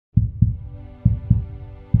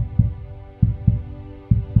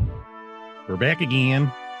We're back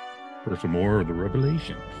again for some more of the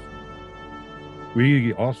Revelations.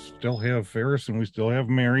 We all still have Ferris and we still have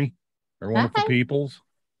Mary, our wonderful peoples.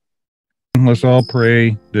 Let's all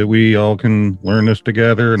pray that we all can learn this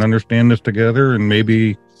together and understand this together and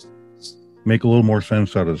maybe make a little more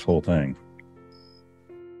sense out of this whole thing.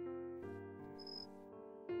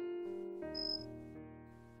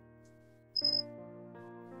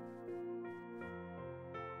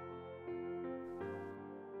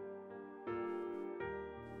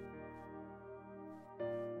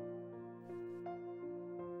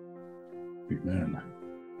 Amen.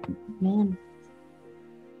 Amen.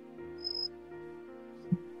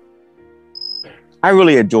 I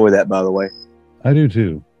really enjoy that, by the way. I do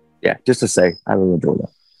too. Yeah, just to say, I really enjoy that.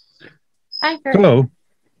 I agree. So,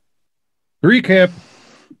 recap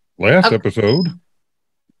last episode.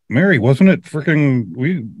 Mary, wasn't it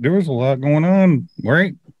freaking, there was a lot going on,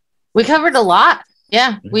 right? We covered a lot.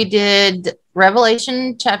 Yeah, we did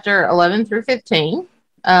Revelation chapter 11 through 15.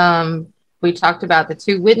 We talked about the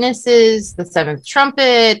two witnesses, the seventh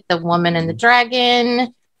trumpet, the woman and the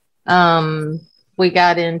dragon. We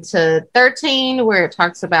got into 13, where it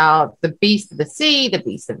talks about the beast of the sea, the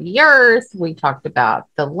beast of the earth. We talked about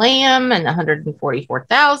the lamb and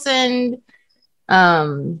 144,000.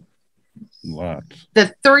 Lots.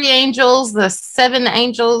 The three angels, the seven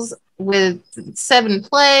angels with seven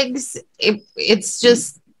plagues. It's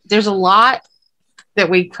just, there's a lot that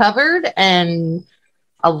we covered and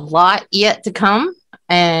a lot yet to come.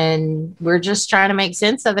 And we're just trying to make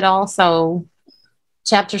sense of it all. So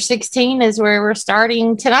chapter 16 is where we're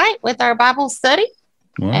starting tonight with our Bible study.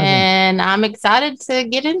 Wow. And I'm excited to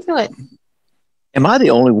get into it. Am I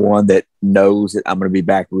the only one that knows that I'm going to be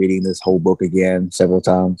back reading this whole book again several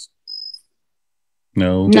times?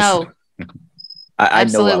 No. No. I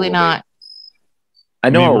absolutely know not.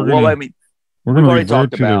 I know. We're going to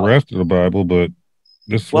revert to the rest of the Bible, but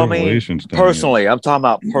this Revelation's personally, I'm talking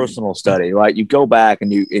about personal study, right? You go back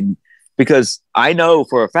because I know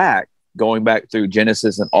for a fact, going back through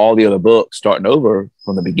Genesis and all the other books, starting over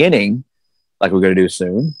from the beginning, like we're going to do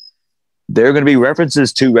soon, there are going to be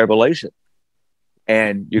references to Revelation.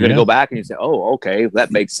 And you're going to go back and you say, oh, okay,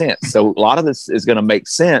 that makes sense. So a lot of this is going to make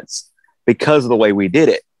sense because of the way we did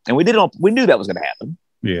it. And we knew that was going to happen.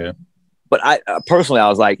 Yeah. But I personally, I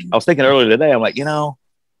was thinking earlier today, I'm like,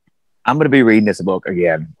 I'm going to be reading this book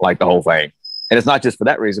again, like the whole thing. And it's not just for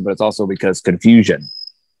that reason, but it's also because confusion.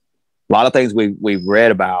 A lot of things we've read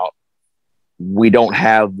about, we don't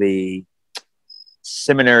have the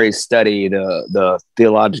seminary study, the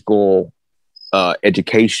theological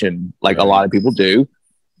education like a lot of people do.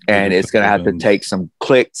 And it's going to have to take some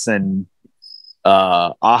clicks and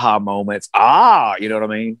aha moments. You know what I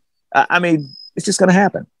mean? I mean, it's just going to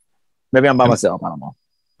happen. Maybe I'm by myself. I don't know.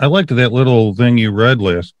 I liked that little thing you read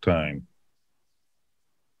last time.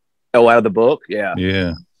 Oh, out of the book? Yeah.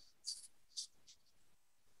 Yeah.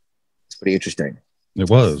 It's pretty interesting. It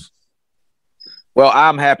was. Well,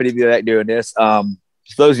 I'm happy to be doing this. For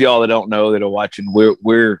those of y'all that don't know that are watching,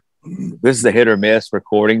 this is a hit or miss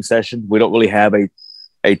recording session. We don't really have a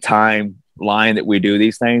timeline that we do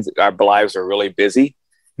these things. Our lives are really busy,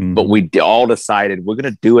 but we all decided we're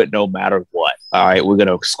going to do it no matter what. All right. We're going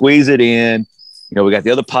to squeeze it in. We got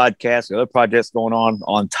the other podcasts, the other projects going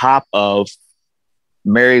on top of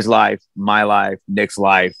Mary's life, my life, Nick's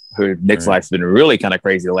life. Nick's life's been really kind of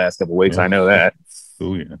crazy the last couple of weeks. I know that.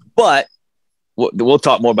 Oh, yeah. But we'll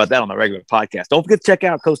talk more about that on the regular podcast. Don't forget to check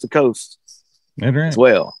out Coast to Coast as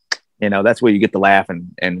well. That's where you get to laugh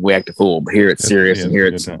and we act a fool. But here it's serious and here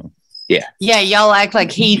it's yeah. Yeah, y'all act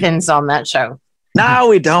like heathens on that show. No,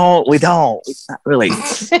 we don't. Not really.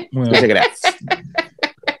 Check it out.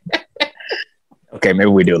 Okay,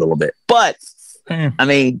 maybe we do a little bit. But I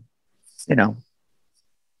mean,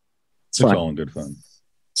 it's all in good fun.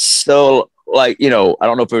 So, I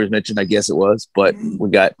don't know if it was mentioned, I guess it was, but we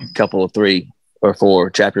got a couple of 3 or 4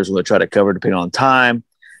 chapters we're going to try to cover depending on time.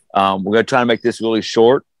 We're going to try to make this really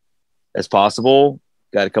short as possible.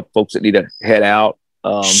 Got a couple folks that need to head out.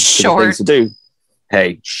 Short. Things to do.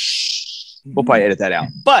 Hey, we'll probably edit that out.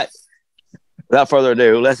 But without further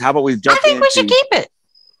ado, how about we jump I think we should keep it.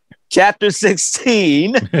 Chapter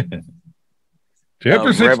 16.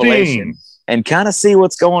 Chapter 16. Revelation, and kind of see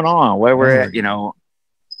what's going on, where we're at,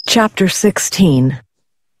 Chapter 16.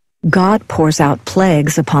 God pours out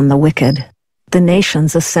plagues upon the wicked. The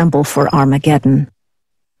nations assemble for Armageddon.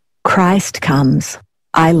 Christ comes,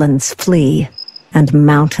 islands flee, and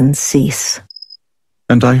mountains cease.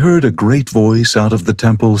 And I heard a great voice out of the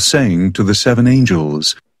temple saying to the 7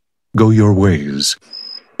 angels, Go your ways,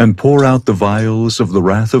 and pour out the vials of the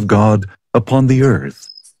wrath of God upon the earth.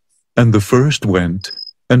 And the first went,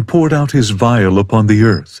 and poured out his vial upon the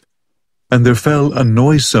earth. And there fell a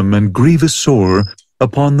noisome and grievous sore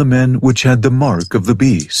upon the men which had the mark of the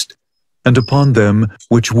beast, and upon them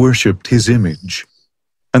which worshipped his image.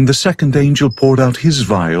 And the second angel poured out his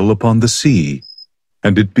vial upon the sea,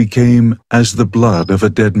 and it became as the blood of a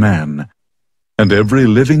dead man, and every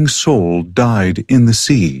living soul died in the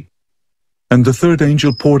sea. And the third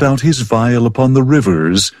angel poured out his vial upon the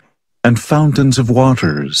rivers and fountains of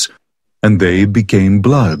waters, and they became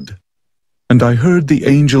blood. And I heard the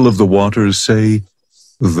angel of the waters say,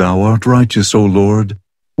 Thou art righteous, O Lord,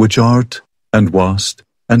 which art, and wast,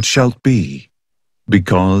 and shalt be,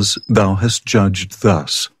 because thou hast judged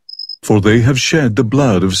thus. For they have shed the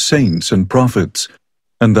blood of saints and prophets,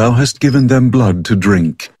 and thou hast given them blood to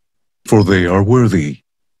drink, for they are worthy.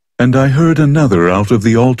 And I heard another out of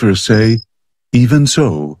the altar say, Even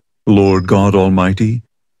so, Lord God Almighty,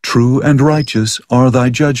 true and righteous are thy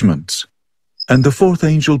judgments. And the fourth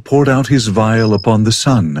angel poured out his vial upon the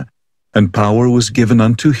sun, and power was given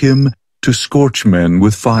unto him to scorch men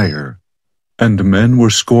with fire. And men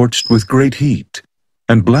were scorched with great heat,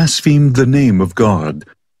 and blasphemed the name of God,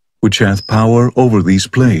 which hath power over these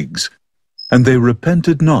plagues. And they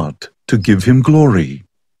repented not to give him glory.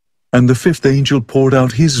 And the fifth angel poured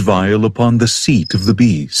out his vial upon the seat of the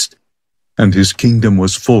beast, and his kingdom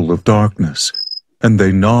was full of darkness, and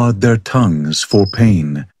they gnawed their tongues for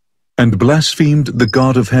pain, and blasphemed the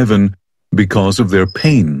God of heaven because of their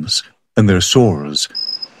pains and their sores,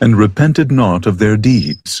 and repented not of their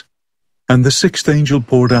deeds. And the sixth angel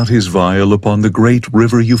poured out his vial upon the great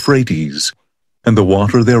river Euphrates, and the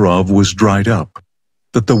water thereof was dried up,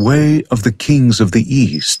 that the way of the kings of the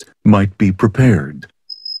east might be prepared.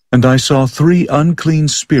 And I saw 3 unclean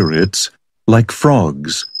spirits, like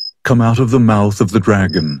frogs, come out of the mouth of the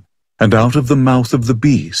dragon, and out of the mouth of the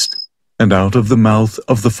beast, and out of the mouth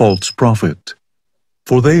of the false prophet.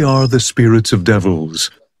 For they are the spirits of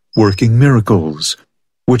devils, working miracles,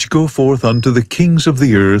 which go forth unto the kings of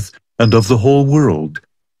the earth and of the whole world,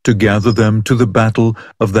 to gather them to the battle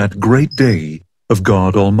of that great day of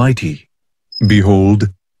God Almighty. Behold,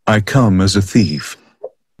 I come as a thief.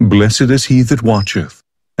 Blessed is he that watcheth,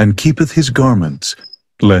 and keepeth his garments,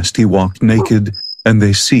 lest he walk naked, and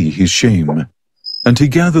they see his shame. And he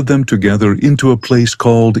gathered them together into a place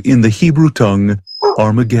called in the Hebrew tongue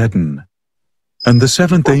Armageddon. And the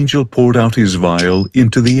seventh angel poured out his vial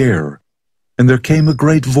into the air, and there came a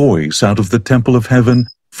great voice out of the temple of heaven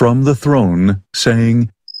from the throne,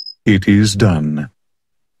 saying, It is done.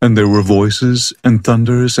 And there were voices, and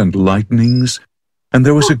thunders, and lightnings, and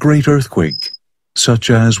there was a great earthquake, such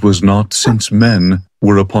as was not since men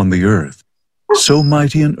were upon the earth, so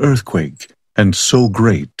mighty an earthquake, and so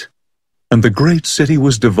great. And the great city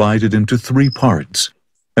was divided into 3 parts,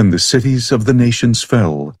 and the cities of the nations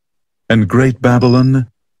fell. And great Babylon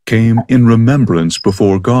came in remembrance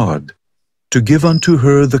before God, to give unto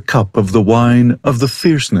her the cup of the wine of the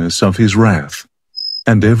fierceness of his wrath.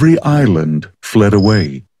 And every island fled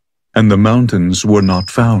away, and the mountains were not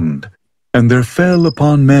found. And there fell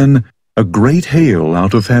upon men a great hail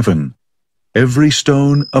out of heaven, every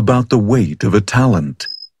stone about the weight of a talent.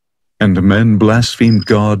 And men blasphemed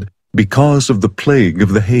God because of the plague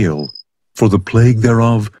of the hail, for the plague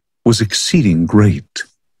thereof was exceeding great.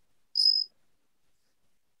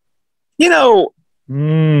 You know,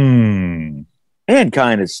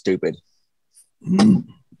 mankind is stupid.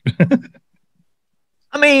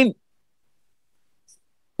 I mean,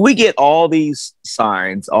 we get all these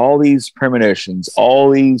signs, all these premonitions,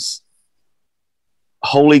 all these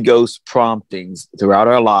Holy Ghost promptings throughout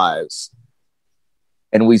our lives.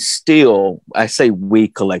 And we still, I say we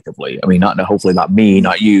collectively, I mean, hopefully not me,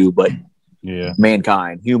 not you, but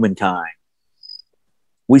mankind, humankind.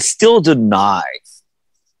 We still deny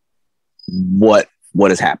what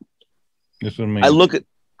has happened. Yes, I mean. I look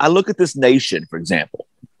at this nation, for example,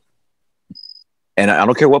 and I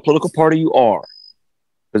don't care what political party you are,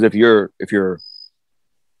 because if you're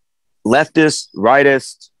leftist,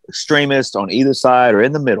 rightist, extremist on either side or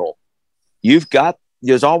in the middle,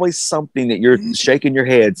 there's always something that you're shaking your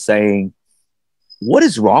head saying, what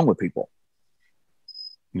is wrong with people?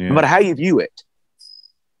 Yeah. No matter how you view it.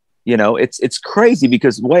 You know, it's crazy,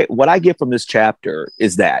 because what I get from this chapter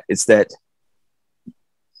is that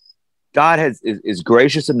God is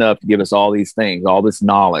gracious enough to give us all these things, all this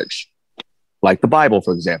knowledge, like the Bible,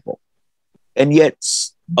 for example. And yet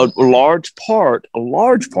a large part,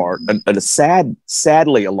 and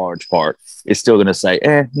sadly a large part, is still going to say,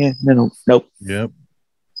 nope. Yep.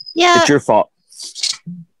 Yeah. It's your fault.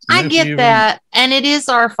 I get that. And it is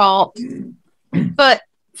our fault. But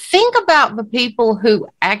think about the people who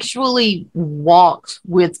actually walked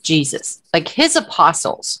with Jesus, like his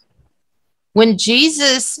apostles. When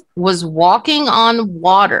Jesus was walking on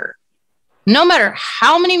water, no matter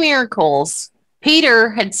how many miracles Peter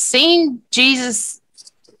had seen Jesus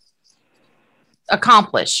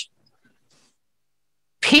accomplish,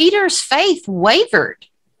 Peter's faith wavered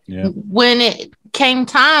when it came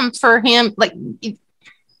time for him. Like,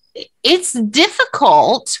 it's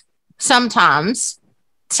difficult sometimes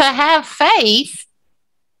to have faith.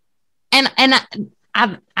 And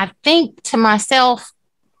I think to myself,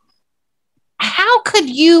 how could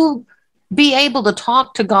you be able to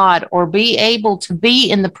talk to God or be able to be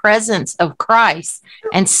in the presence of Christ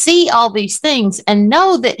and see all these things and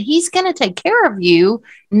know that he's going to take care of you,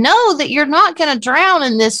 know that you're not going to drown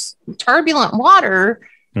in this turbulent water,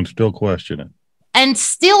 and still question it, and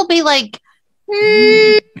still be like,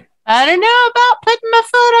 I don't know about putting my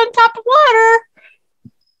foot on top of water.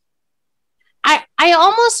 I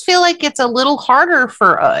almost feel like it's a little harder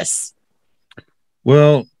for us.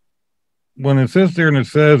 Well, when it sits there and it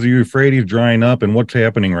says the Euphrates drying up, and what's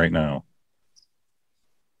happening right now?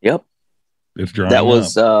 Yep. It's drying up. That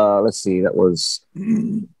was, let's see, that was,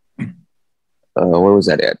 where was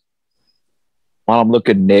that at? While I'm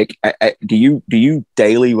looking, Nick, do you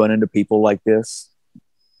daily run into people like this?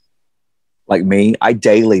 Like me? I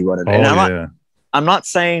daily run into, and I'm not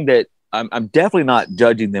saying that, I'm definitely not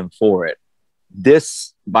judging them for it.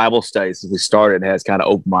 This Bible study, since we started, has kind of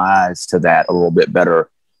opened my eyes to that a little bit better.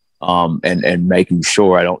 And making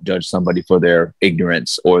sure I don't judge somebody for their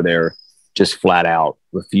ignorance or their just flat out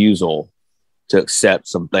refusal to accept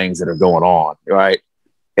some things that are going on, right?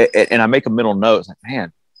 And I make a mental note, like,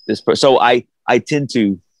 man, so I tend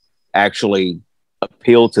to actually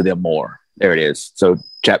appeal to them more. There it is. So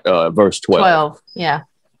verse 12. Yeah.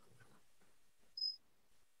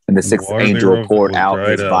 And the sixth angel poured out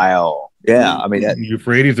his vial. Yeah, I mean,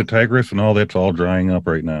 Euphrates, the Tigris, and all that's all drying up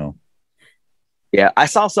right now. Yeah, I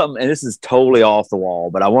saw something, and this is totally off the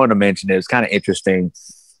wall, but I wanted to mention it. It was kind of interesting.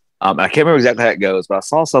 I can't remember exactly how it goes, but I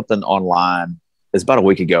saw something online. It's about a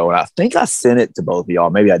week ago, and I think I sent it to both of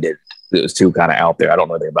y'all. Maybe I didn't. It was too kind of out there. I don't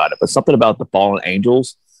know anything about it, but something about the fallen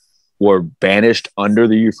angels were banished under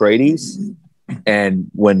the Euphrates,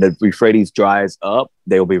 and when the Euphrates dries up,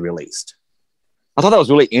 they will be released. I thought that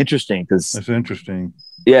was really interesting because that's interesting.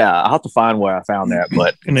 Yeah, I'll have to find where I found that,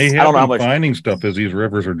 but and they have been finding stuff as these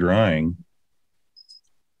rivers are drying.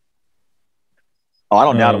 Oh, I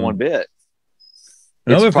don't doubt it one bit.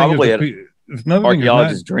 It's probably an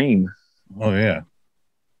archaeologist's dream. Oh, yeah.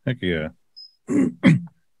 Heck yeah. It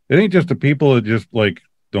ain't just the people that just, like,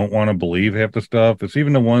 don't want to believe half the stuff. It's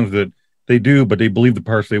even the ones that they do, but they believe the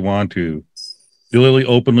parts they want to. They literally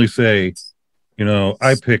openly say, you know,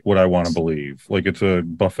 I pick what I want to believe. Like it's a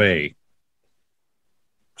buffet.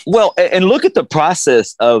 Well, and look at the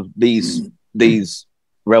process of these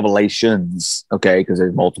revelations, okay, because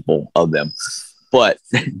there's multiple of them. But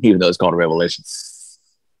even though it's called a revelation,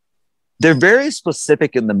 they're very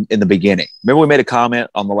specific in the beginning. Remember we made a comment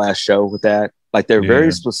on the last show with that? Like they're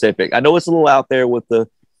very specific. I know it's a little out there with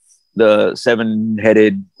the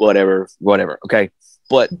seven-headed whatever. Okay.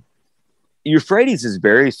 But Euphrates is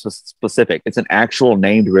very specific. It's an actual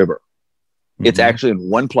named river. Mm-hmm. It's actually in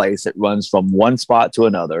one place. It runs from one spot to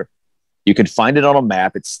another. You can find it on a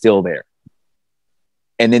map. It's still there.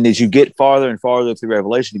 And then as you get farther and farther through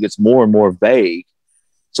Revelation, it gets more and more vague.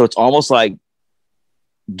 So it's almost like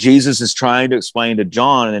Jesus is trying to explain to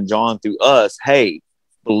John and then John through us, hey,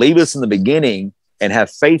 believe us in the beginning and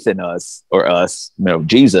have faith in us, or us, you know,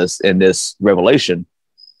 Jesus in this revelation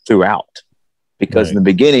throughout. Because in the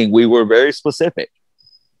beginning, we were very specific.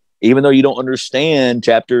 Even though you don't understand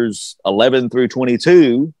chapters 11 through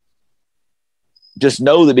 22, just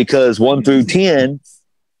know that because 1 through 10,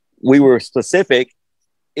 we were specific.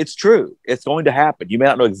 It's true. It's going to happen. You may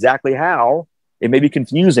not know exactly how. It may be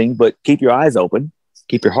confusing, but keep your eyes open,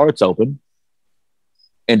 keep your hearts open,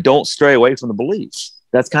 and don't stray away from the beliefs.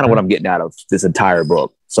 That's kind of what I'm getting out of this entire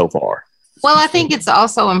book so far. Well, I think it's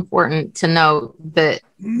also important to know that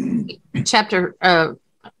the chapter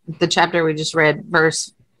we just read,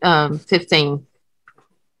 verse 15,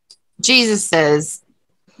 Jesus says,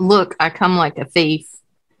 "Look, I come like a thief."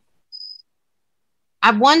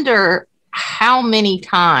 I wonder how many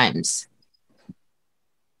times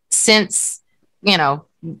since, you know,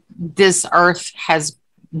 this earth has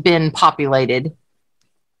been populated,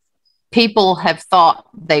 people have thought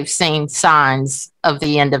they've seen signs of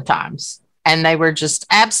the end of times. And they were just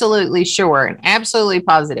absolutely sure and absolutely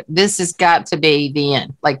positive. This has got to be the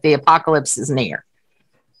end. Like the apocalypse is near.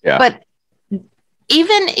 Yeah. But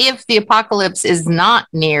even if the apocalypse is not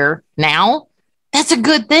near now, that's a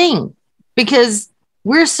good thing, because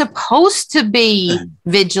we're supposed to be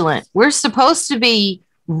vigilant. We're supposed to be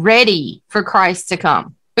ready for Christ to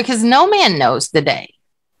come, because no man knows the day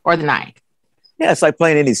or the night. Yeah, it's like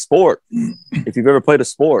playing any sport. If you've ever played a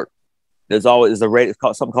sport, there's always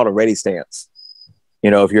something called a ready stance.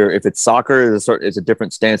 If it's soccer, it's a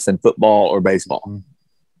different stance than football or baseball,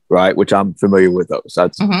 right? Which I'm familiar with those.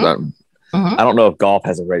 That's I don't know if golf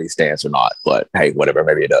has a ready stance or not, but hey, whatever,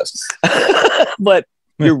 maybe it does. But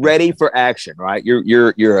you're ready for action, right?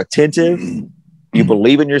 You're attentive. You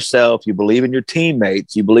believe in yourself. You believe in your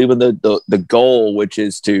teammates. You believe in the goal, which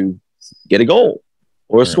is to get a goal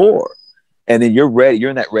or a score, and then you're ready. You're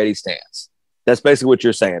in that ready stance. That's basically what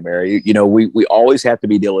you're saying, Mary. We always have to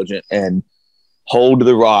be diligent and hold to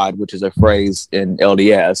the rod, which is a phrase in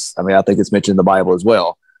LDS. I mean, I think it's mentioned in the Bible as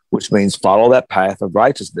well, which means follow that path of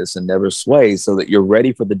righteousness and never sway, so that you're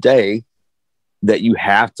ready for the day that you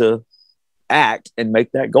have to act and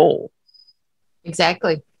make that goal.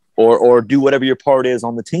 Exactly. Or do whatever your part is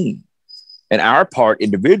on the team. And our part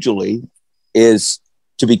individually is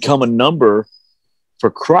to become a number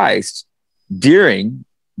for Christ during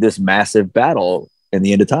this massive battle in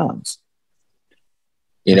the end of times.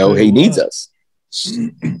 He needs us.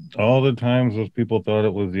 All the times those people thought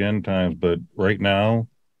it was the end times, but right now,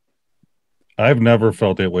 I've never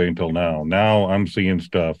felt that way until now. Now I'm seeing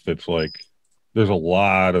stuff that's like, there's a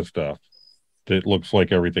lot of stuff that looks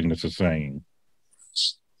like everything this is saying.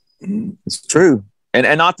 It's true.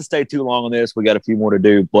 And not to stay too long on this, we got a few more to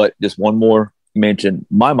do, but just one more mention.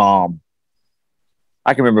 My mom,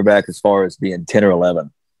 I can remember back as far as being 10 or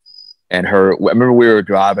 11, and I remember we were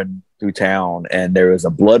driving through town and there was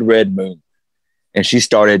a blood red moon, and she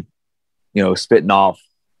started, spitting off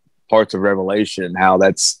parts of Revelation, how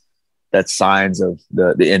that's signs of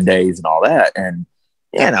the end days and all that. And,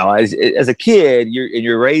 as a kid,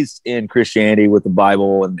 you're raised in Christianity with the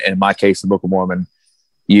Bible, and in my case, the Book of Mormon.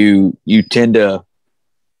 You tend to,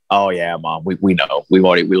 oh yeah, Mom, we know, we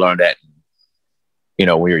learned that,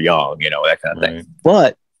 when we were young, that kind of thing.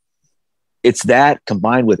 But it's that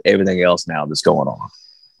combined with everything else now that's going on,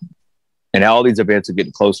 and all these events are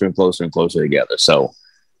getting closer and closer and closer together. So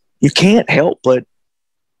you can't help but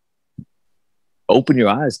open your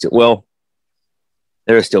eyes to. Well,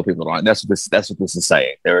 there are still people that aren't. That's what this is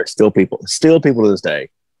saying. There are still people to this day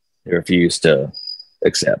that refuse to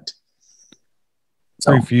accept.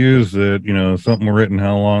 Refuse that, something written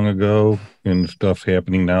how long ago and stuff's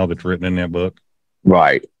happening now that's written in that book.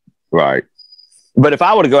 Right. But if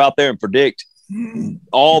I were to go out there and predict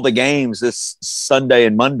all the games this Sunday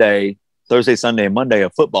and Monday, Thursday, Sunday, and Monday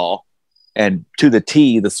of football, and to the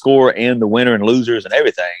T, the score and the winner and losers and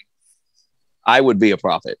everything, I would be a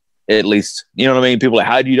prophet. At least, you know what I mean? People are like,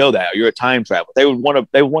 how do you know that? You're a time traveler. They would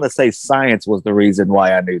want to say science was the reason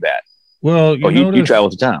why I knew that. Well, you travel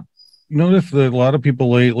to time. Notice that a lot of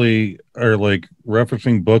people lately are like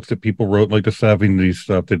referencing books that people wrote like the 70s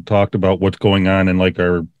stuff that talked about what's going on in like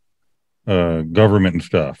our government and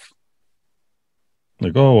stuff.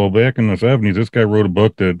 Like, oh, well, back in the 70s, this guy wrote a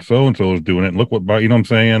book that so-and-so is doing it. And look what, you know what I'm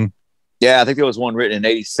saying? Yeah, I think there was one written in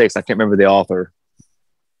 86. I can't remember the author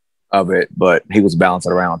of it, but he was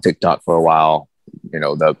bouncing around on TikTok for a while,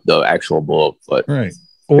 the actual book. But right.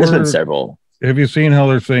 There's been several. Have you seen how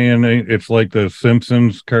they're saying it's like the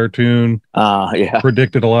Simpsons cartoon? Yeah.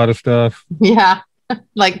 Predicted a lot of stuff. Yeah.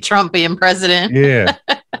 Like Trump being president. Yeah.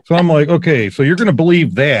 So I'm like, okay, so you're going to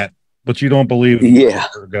believe that, but you don't believe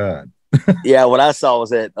God. Yeah. What I saw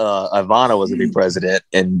was that Ivana was going to be president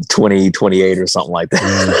in 2028 or something like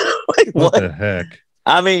that. Like, what the heck?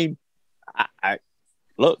 I mean, I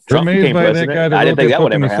look, Trump became president. That guy that wrote that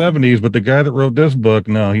book in the 70s, but the guy that wrote this book,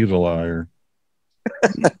 no, he's a liar.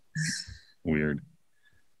 Weird.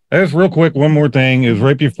 Just real quick, one more thing is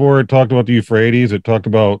right before it talked about the Euphrates, it talked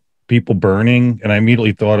about people burning, and I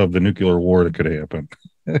immediately thought of the nuclear war that could happen.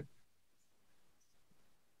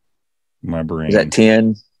 My brain. Is that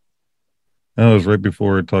 10? That was right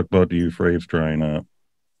before it talked about the Euphrates drying up.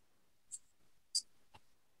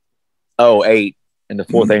 Oh, 8. And the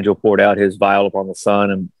fourth angel poured out his vial upon the sun,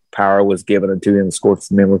 and power was given unto him to scorch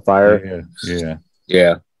the men with fire.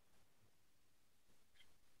 Yeah.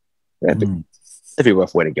 That'd be a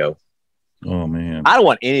rough way to go. Oh man, I don't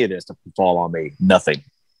want any of this to fall on me. Nothing,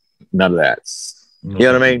 none of that. You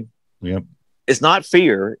know what I mean? Yep. It's not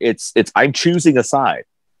fear. It's I'm choosing a side.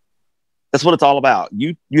 That's what it's all about.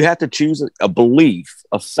 You have to choose a belief,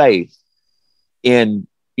 a faith in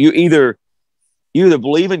you. Either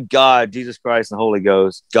believe in God, Jesus Christ, and the Holy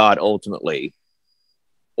Ghost, God ultimately,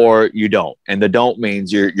 or you don't. And the don't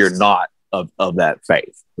means you're not of that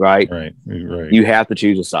faith, right? Right. You have to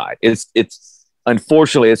choose a side. It's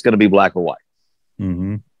unfortunately it's going to be black or white.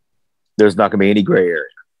 Mm-hmm. There's not going to be any gray area.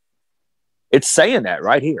 It's saying that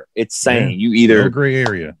right here. It's saying you either no gray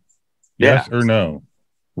area, yes or no,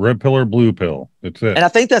 red pill or blue pill. That's it. And I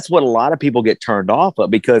think that's what a lot of people get turned off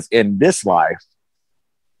of, because in this life,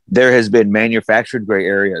 there has been manufactured gray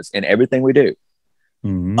areas in everything we do.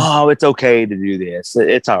 Mm-hmm. Oh, it's okay to do this.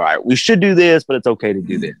 It's all right. We should do this, but it's okay to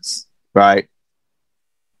do this. Right.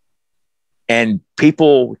 And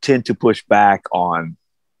people tend to push back on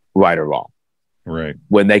right or wrong. Right.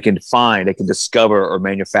 When they can discover or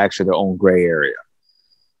manufacture their own gray area.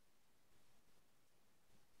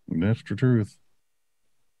 That's the truth.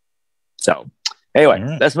 So, anyway,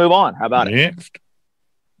 right. Let's move on. How about it? Next.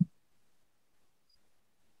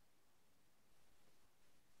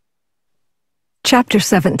 Chapter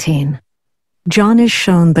 17. John is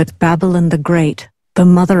shown that Babylon the Great, the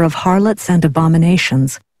mother of harlots and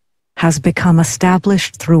abominations, has become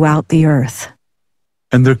established throughout the earth.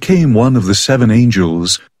 And there came one of the 7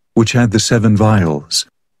 angels, which had the 7 vials,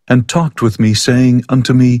 and talked with me, saying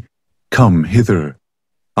unto me, Come hither.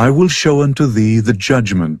 I will show unto thee the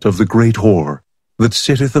judgment of the great whore, that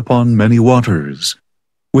sitteth upon many waters,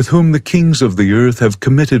 with whom the kings of the earth have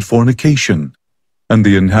committed fornication, and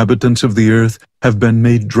the inhabitants of the earth have been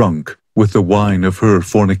made drunk with the wine of her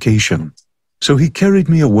fornication. So he carried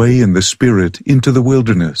me away in the spirit into the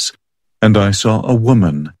wilderness, and I saw a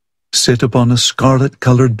woman sit upon a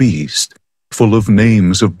scarlet-colored beast, full of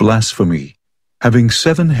names of blasphemy, having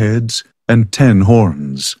 7 heads and 10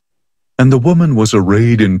 horns. And the woman was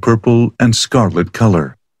arrayed in purple and scarlet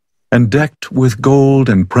color, and decked with gold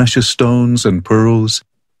and precious stones and pearls,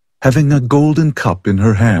 having a golden cup in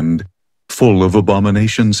her hand, full of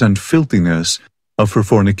abominations and filthiness of her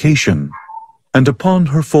fornication. And upon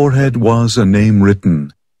her forehead was a name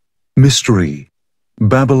written, Mystery,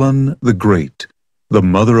 Babylon the Great, the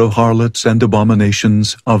mother of harlots and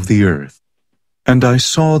abominations of the earth. And I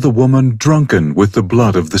saw the woman drunken with the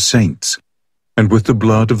blood of the saints, and with the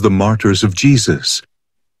blood of the martyrs of Jesus.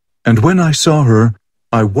 And when I saw her,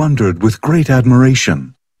 I wondered with great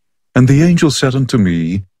admiration. And the angel said unto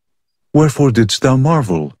me, Wherefore didst thou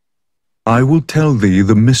marvel? I will tell thee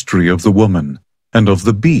the mystery of the woman, and of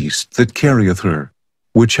the beast that carrieth her,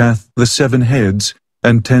 which hath the 7 heads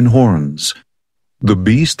and 10 horns. The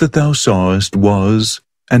beast that thou sawest was,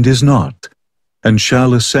 and is not, and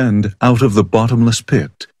shall ascend out of the bottomless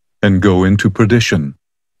pit, and go into perdition.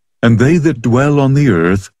 And they that dwell on the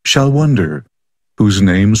earth shall wonder, whose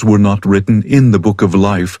names were not written in the book of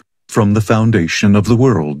life from the foundation of the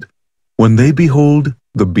world, when they behold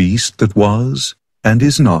the beast that was, and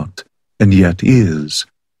is not, and yet is.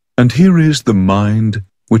 And here is the mind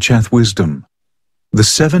which hath wisdom. The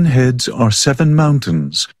 7 heads are 7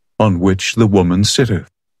 mountains, on which the woman sitteth.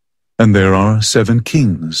 And there are 7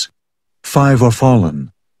 kings. 5 are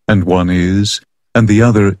fallen, and one is, and the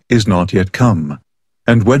other is not yet come.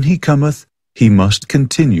 And when he cometh, he must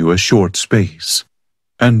continue a short space.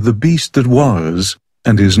 And the beast that was,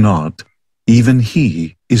 and is not, even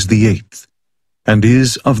he is the 8th, and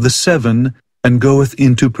is of the 7, and goeth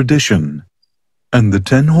into perdition. And the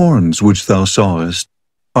 10 horns which thou sawest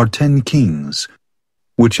are 10 kings,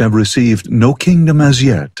 which have received no kingdom as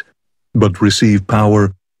yet, but receive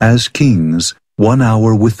power as kings 1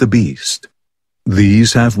 hour with the beast.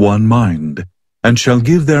 These have one mind, and shall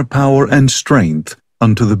give their power and strength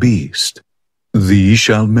unto the beast. These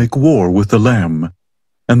shall make war with the Lamb,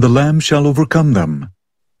 and the Lamb shall overcome them.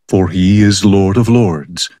 For he is Lord of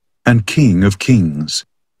lords, and King of kings.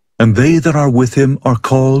 And they that are with him are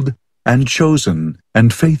called, and chosen,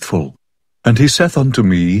 and faithful. And he saith unto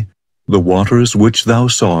me, The waters which thou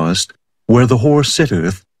sawest, where the whore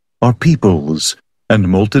sitteth, are peoples, and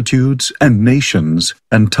multitudes, and nations,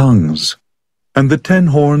 and tongues. And the 10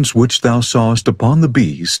 horns which thou sawest upon the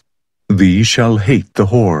beast, these shall hate the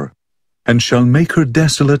whore, and shall make her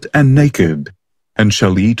desolate and naked, and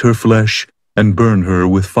shall eat her flesh, and burn her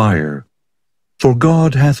with fire. For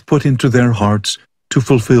God hath put into their hearts to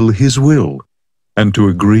fulfill his will, and to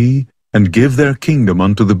agree and give their kingdom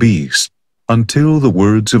unto the beast, until the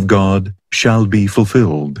words of God shall be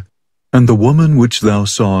fulfilled. And the woman which thou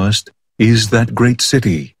sawest is that great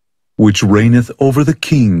city, which reigneth over the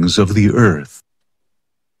kings of the earth.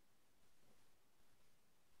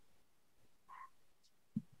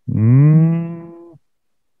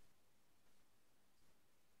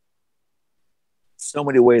 So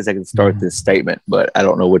many ways I can start this statement, but I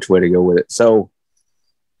don't know which way to go with it. So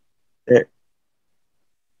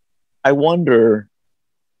I wonder,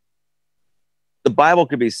 the Bible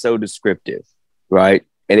could be so descriptive, right?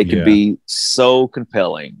 And it could be so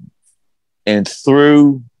compelling. And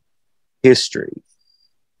through history,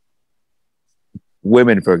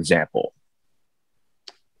 women, for example,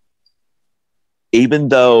 even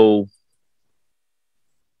though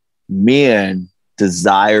men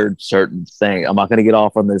desired certain things, I'm not going to get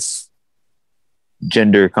off on this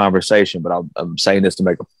gender conversation, but I'm saying this to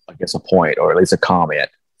make, I guess, a point or at least a comment.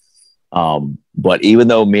 But even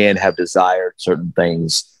though men have desired certain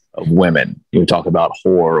things of women, you talk about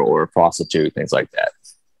whore or prostitute, things like that,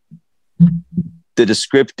 the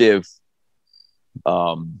descriptive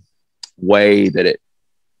way that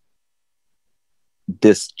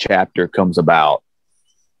this chapter comes about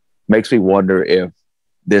makes me wonder if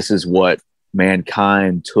this is what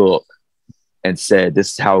mankind took and said,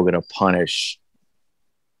 this is how we're going to punish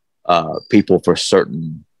people for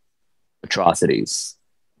certain atrocities.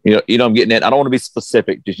 You know, I'm getting it. I don't want to be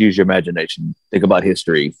specific. Just use your imagination. Think about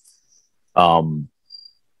history. Because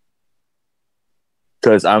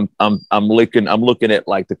I'm looking at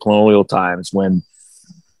like the colonial times when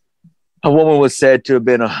a woman was said to have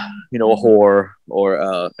been a whore,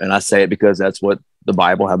 or and I say it because that's what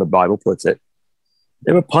how the Bible puts it.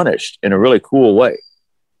 They were punished in a really cool way.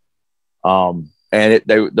 And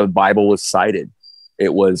the Bible was cited.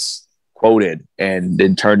 It was quoted and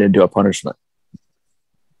then turned into a punishment.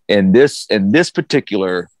 In this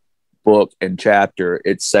particular book and chapter,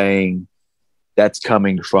 it's saying that's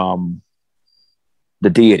coming from the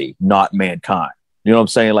deity, not mankind. You know what I'm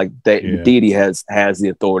saying? Like the deity has the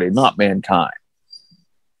authority, not mankind.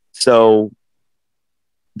 So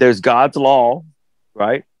there's God's law,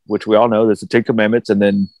 right? Which we all know. There's the 10 Commandments, and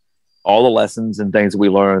then all the lessons and things that we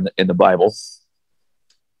learn in the Bible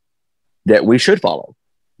that we should follow.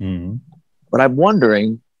 Mm-hmm. But I'm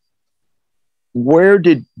wondering, where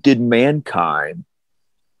did mankind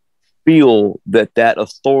feel that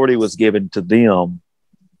authority was given to them,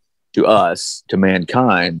 to us, to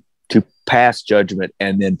mankind, to pass judgment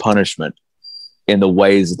and then punishment in the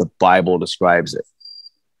ways that the Bible describes it?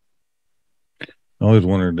 I always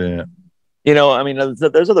wondered that. You know, I mean,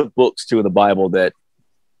 there's other books too in the Bible that,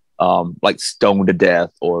 like stone to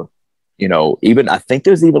death, or, you know, even I think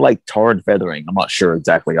there's even like tar and feathering. I'm not sure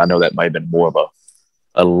exactly. I know that might have been more of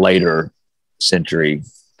a later century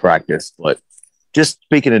practice, but just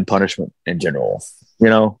speaking in punishment in general, you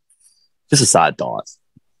know, just a side thought.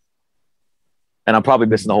 And I'm probably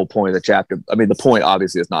missing the whole point of the chapter. I mean, the point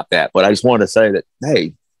obviously is not that, but I just wanted to say that,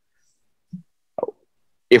 hey,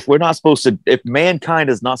 if mankind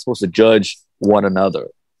is not supposed to judge one another,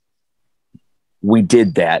 we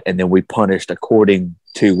did that, and then we punished according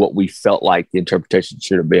to what we felt like the interpretation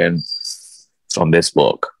should have been from this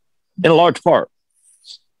book, in a large part,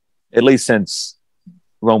 at least since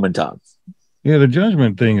Roman times. Yeah, the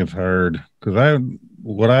judgment thing is hard because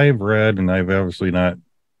what I've read, and I've obviously not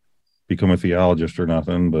become a theologist or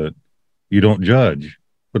nothing, but you don't judge.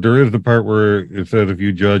 But there is the part where it says if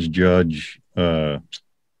you judge, say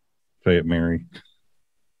it, Mary.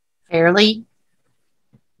 Fairly?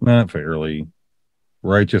 Not fairly.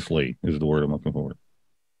 Righteously is the word I'm looking for.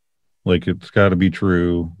 Like, it's got to be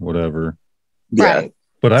true, whatever. Yeah. Right.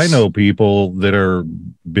 But I know people that are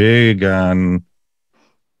big on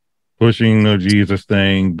pushing the Jesus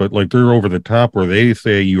thing, but like they're over the top where they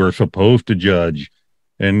say you are supposed to judge,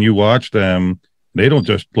 and you watch them, they don't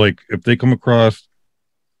just, like, if they come across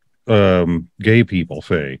gay people,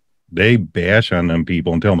 say, they bash on them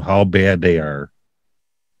people and tell them how bad they are.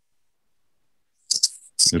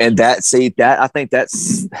 And I think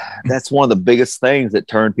that's one of the biggest things that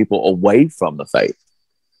turn people away from the faith.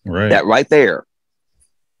 Right. That right there.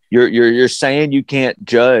 You're saying you can't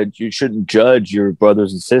judge, you shouldn't judge your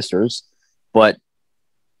brothers and sisters, but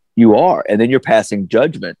you are, and then you're passing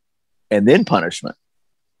judgment and then punishment.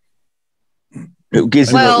 What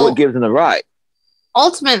gives them the right?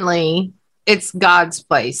 Ultimately, it's God's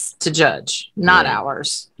place to judge, not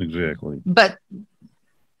ours. Exactly. But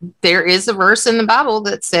there is a verse in the Bible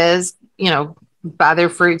that says, you know, by their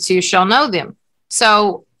fruits you shall know them.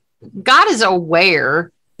 So God is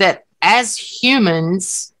aware that as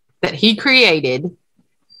humans that he created,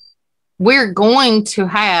 we're going to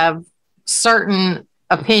have certain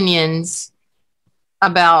opinions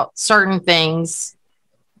about certain things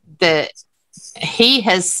that he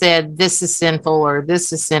has said this is sinful or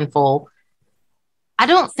this is sinful. I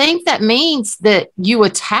don't think that means that you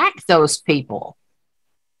attack those people.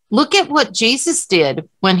 Look at what Jesus did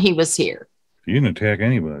when he was here. You didn't attack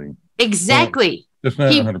anybody. Exactly. Well, that's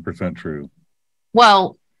not 100% true.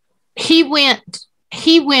 Well, he went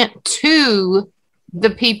to the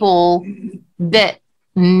people that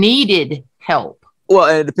needed help. Well,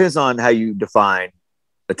 and it depends on how you define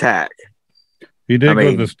attack. He did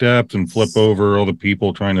go to the steps and flip over all the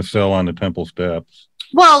people trying to sell on the temple steps.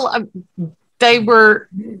 Well,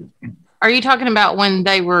 are you talking about when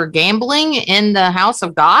they were gambling in the house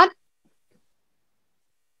of God?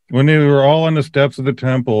 When they were all on the steps of the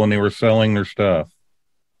temple and they were selling their stuff.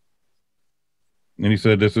 And he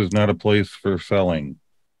said, this is not a place for selling.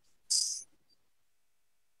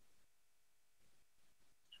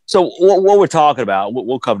 So what we're talking about,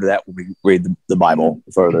 we'll come to that when we read the Bible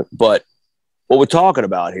further. But what we're talking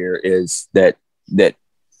about here is that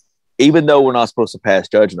even though we're not supposed to pass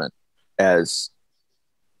judgment as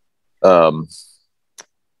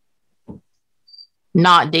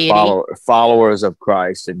not deity followers of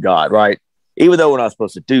Christ and God, right? Even though we're not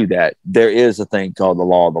supposed to do that, there is a thing called the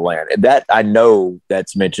law of the land, and that I know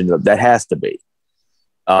that's mentioned. That has to be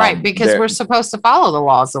right, because we're supposed to follow the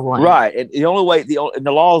laws of the land, right? And the only way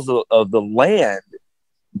the laws of the land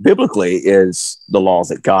biblically is the laws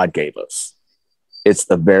that God gave us. It's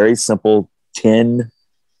the very simple 10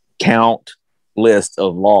 count list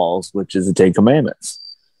of laws, which is the 10 Commandments.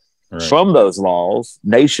 Right. From those laws,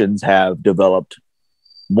 nations have developed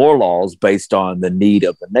more laws based on the need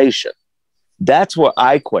of the nation. That's what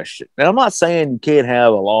I question. And I'm not saying you can't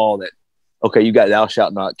have a law that, okay, you got thou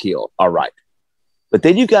shalt not kill. All right. But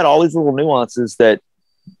then you got all these little nuances that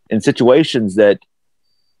in situations that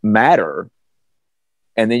matter.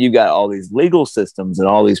 And then you got all these legal systems and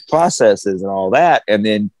all these processes and all that. And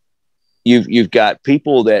then you've got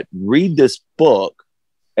people that read this book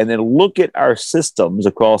and then look at our systems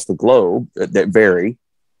across the globe that vary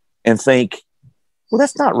and think, well,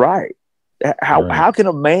 that's not right. How can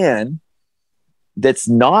a man that's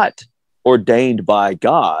not ordained by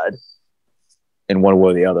God in one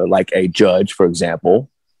way or the other, like a judge, for example?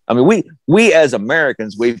 I mean, we as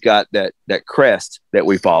Americans, we've got that crest that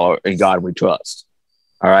we follow, in God we trust.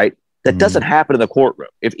 All right. That doesn't happen in the courtroom.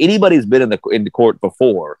 If anybody's been in the court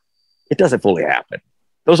before, it doesn't fully happen.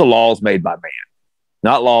 Those are laws made by man,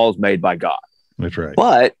 not laws made by God. That's right.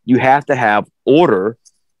 But you have to have order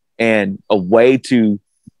and a way to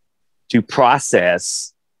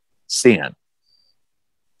process sin.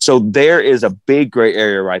 So there is a big gray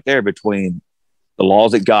area right there between the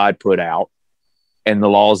laws that God put out and the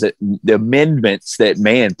laws the amendments that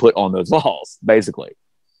man put on those laws, basically.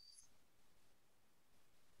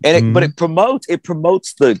 And but it promotes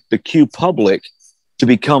the Q public to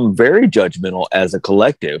become very judgmental as a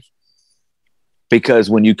collective, because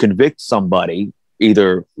when you convict somebody,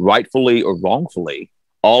 either rightfully or wrongfully,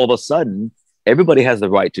 all of a sudden everybody has the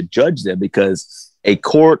right to judge them, because a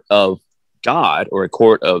court of God, or a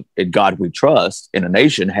court of in God we trust in a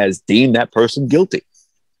nation, has deemed that person guilty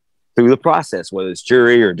through the process, whether it's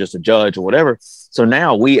jury or just a judge or whatever. So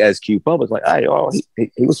now we as Q public, like, hey, oh,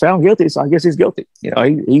 he was found guilty, so I guess he's guilty. You know,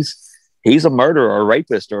 he's a murderer or a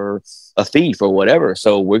rapist or a thief or whatever.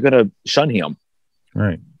 So we're gonna shun him.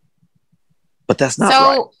 Right. But that's not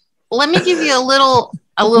right. So let me give you a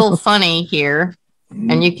little funny here,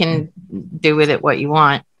 and you can do with it what you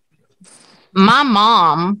want. My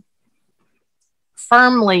mom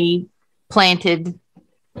firmly planted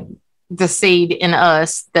the seed in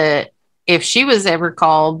us that if she was ever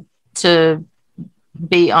called to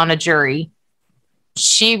be on a jury,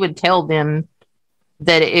 she would tell them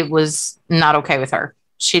that it was not okay with her.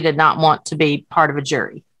 She did not want to be part of a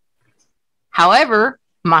jury. However,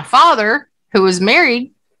 my father, who was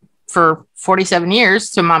married for 47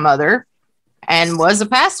 years to my mother and was a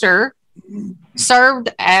pastor,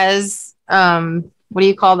 served as, what do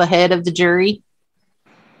you call the head of the jury?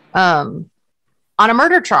 On a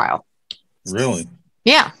murder trial. Really?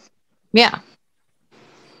 Yeah. Yeah.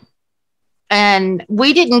 And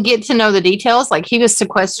we didn't get to know the details. Like, he was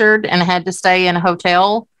sequestered and had to stay in a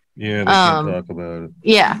hotel. Yeah, they can't talk about it.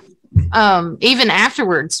 Yeah. Even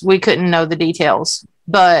afterwards, we couldn't know the details.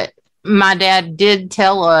 But my dad did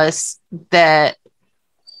tell us that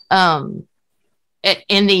in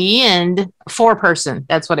the end, foreperson,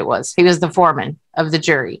 that's what it was. He was the foreman of the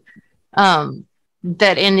jury.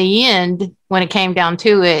 That in the end, when it came down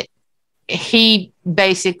to it, he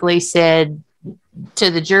basically said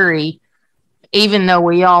to the jury, even though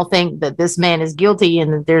we all think that this man is guilty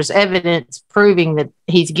and that there's evidence proving that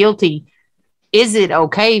he's guilty, is it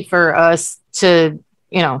okay for us to,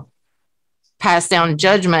 pass down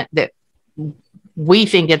judgment that we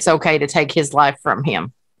think it's okay to take his life from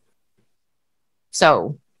him?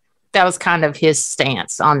 So that was kind of his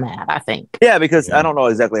stance on that, I think. Yeah, because I don't know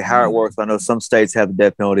exactly how it works. I know some states have the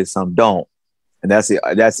death penalty, some don't. And that's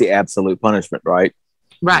the absolute punishment, right?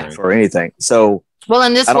 Right. For anything. So, well,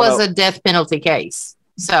 and this was a death penalty case.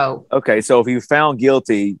 So, okay. So if you found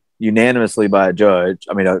guilty unanimously by a judge,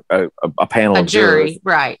 I mean, a panel of jury, jurors,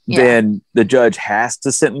 right? Yeah. Then the judge has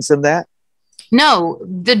to sentence him that? No,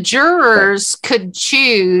 the jurors could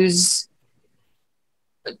choose.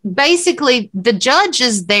 Basically, the judge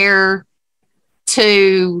is there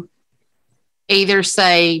to either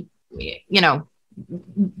say, you know,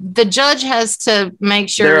 the judge has to make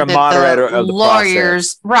sure They're a that moderator the of the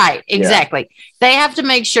lawyers, right, exactly. They have to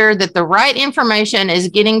make sure that the right information is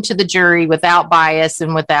getting to the jury without bias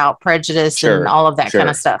and without prejudice and all of that kind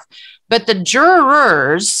of stuff. But the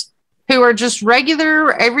jurors who are just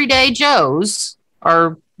regular everyday Joes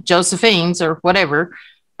or Josephines or whatever,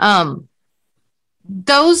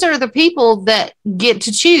 those are the people that get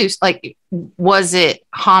to choose. Like, was it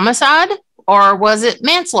homicide or was it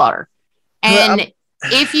manslaughter? And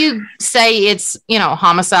if you say it's, you know,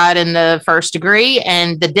 homicide in the first degree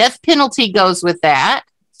and the death penalty goes with that,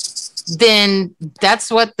 then that's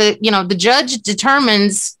what the judge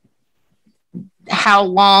determines how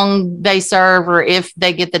long they serve or if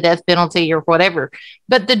they get the death penalty or whatever.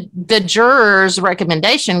 But the juror's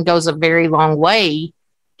recommendation goes a very long way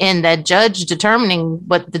in the judge determining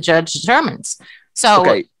what the judge determines. So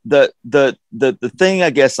okay, the thing I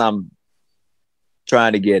guess I'm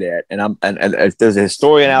trying to get at, and if there's a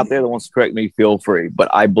historian out there that wants to correct me, feel free. But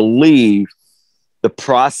I believe the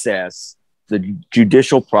process, the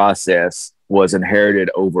judicial process, was inherited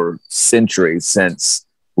over centuries since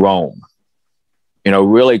Rome. You know,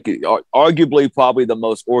 really, arguably, probably the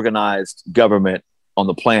most organized government on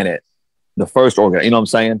the planet, the first organ. You know what I'm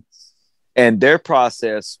saying? And their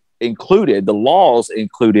process included, the laws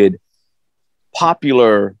included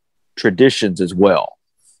popular traditions as well.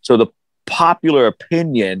 So the popular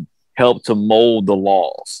opinion helped to mold the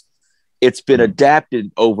laws. It's been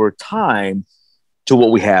adapted over time to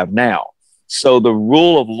what we have now. So the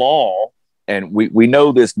rule of law, and we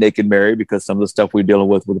know this, Nick and Mary, because some of the stuff we're dealing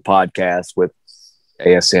with the podcast, with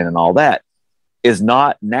ASN and all that, is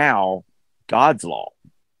not now God's law.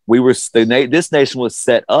 This nation was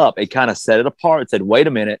set up, it kind of set it apart, said, wait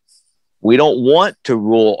a minute, we don't want to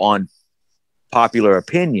rule on popular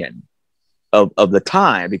opinion of the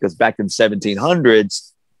time, because back in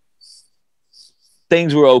 1700s,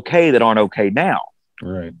 things were okay that aren't okay now.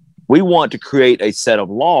 Right. We want to create a set of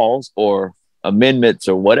laws or amendments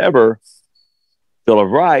or whatever, Bill of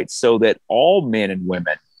Rights, so that all men and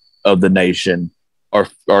women of the nation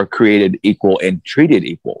are created equal and treated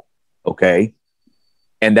equal. Okay.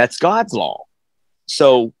 And that's God's law.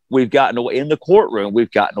 So we've gotten away in the courtroom.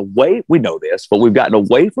 We've gotten away. We know this, but we've gotten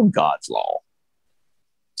away from God's law.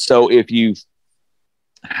 So I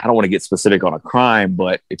don't want to get specific on a crime,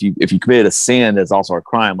 but if you committed a sin, there's also a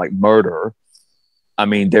crime like murder. I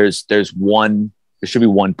mean, there should be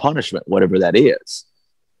one punishment, whatever that is.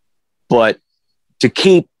 But to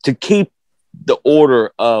keep the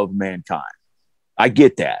order of mankind, I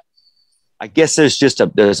get that. I guess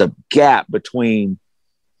there's a gap between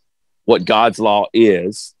what God's law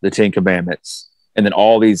is, the Ten Commandments, and then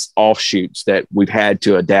all these offshoots that we've had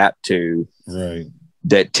to adapt to, right,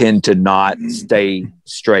 that tend to not stay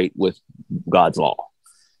straight with God's law.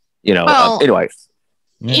 You know, well, anyway.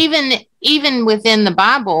 Even within the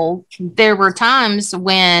Bible, there were times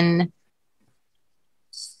when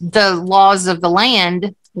the laws of the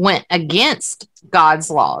land went against God's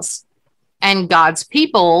laws, and God's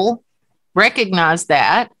people recognized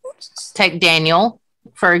that. Take Daniel,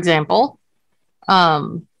 for example,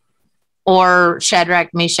 or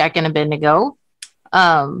Shadrach, Meshach, and Abednego.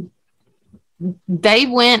 They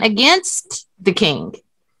went against the king.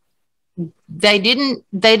 They didn't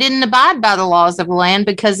abide by the laws of the land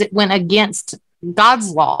because it went against God's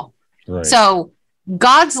law. Right. So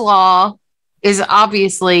God's law is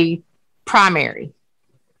obviously primary.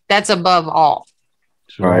 That's above all.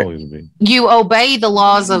 Should always be. You obey the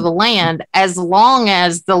laws of the land as long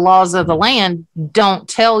as the laws of the land don't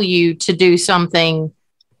tell you to do something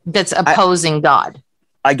that's opposing God.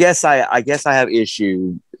 I guess I have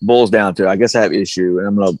issue, boils down to, I guess I have issue,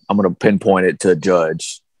 and I'm gonna pinpoint it to a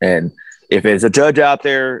judge. And if there's a judge out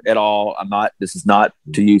there at all, this is not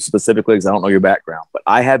to you specifically because I don't know your background, but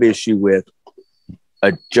I have issue with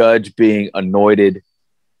a judge being anointed,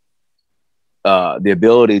 the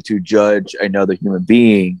ability to judge another human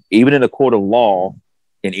being, even in a court of law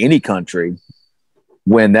in any country,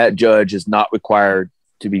 when that judge is not required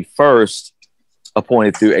to be first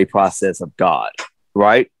appointed through a process of God,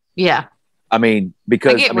 right? Yeah. I mean,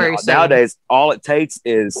 because nowadays, all it takes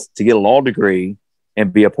is to get a law degree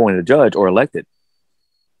and be appointed a judge or elected.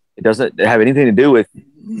 It doesn't have anything to do with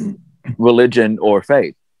religion or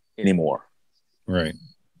faith anymore. Right.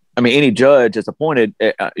 I mean, any judge that's appointed,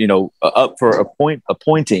 up for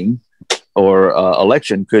appointing or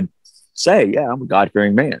election could say, yeah, I'm a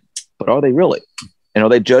God-fearing man. But are they really? And are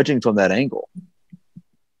they judging from that angle?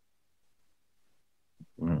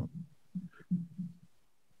 I don't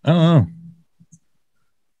know.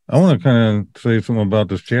 I want to kind of say something about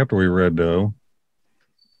this chapter we read, though.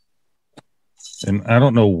 And I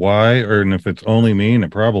don't know why, and if it's only me, and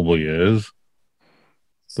it probably is.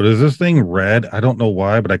 But is this thing red? I don't know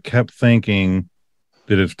why, but I kept thinking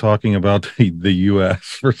that it's talking about the U.S.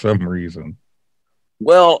 for some reason.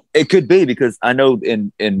 Well, it could be, because I know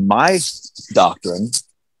in my doctrine,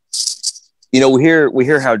 you know, we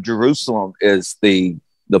hear how Jerusalem is the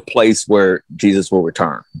place where Jesus will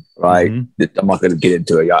return, right? Mm-hmm. I'm not going to get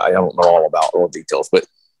into it. I don't know all about all details, but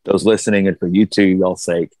those listening and for YouTube, y'all's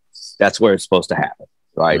sake, that's where it's supposed to happen,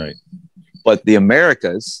 right? But the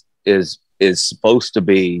Americas is supposed to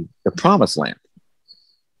be the promised land.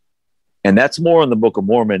 And that's more in the Book of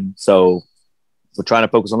Mormon. So we're trying to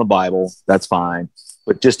focus on the Bible. That's fine.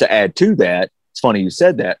 But just to add to that, it's funny you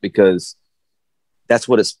said that, because that's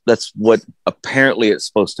what apparently it's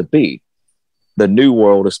supposed to be. The New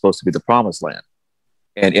World is supposed to be the promised land.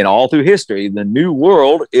 And in all through history, the New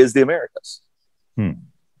World is the Americas.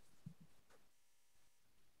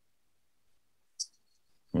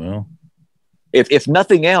 Well, if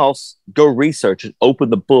nothing else, go research it. Open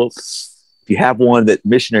the books. If you have one that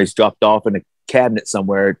missionaries dropped off in a cabinet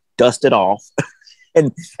somewhere, dust it off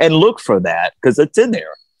and look for that, because it's in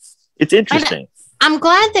there. It's interesting. I'm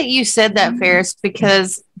glad that you said that, Ferris,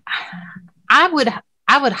 because I would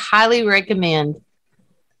highly recommend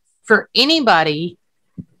for anybody,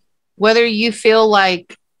 whether you feel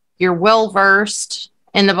like you're well-versed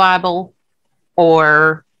in the Bible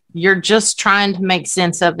or you're just trying to make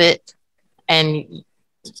sense of it and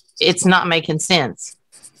it's not making sense,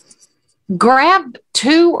 grab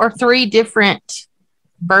 2 or 3 different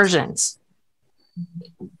versions.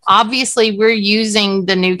 Obviously, we're using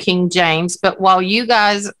the New King James, but while you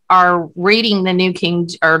guys are reading the New King,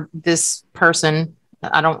 or this person,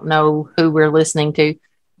 I don't know who we're listening to,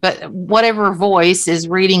 but whatever voice is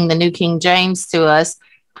reading the New King James to us,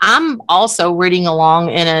 I'm also reading along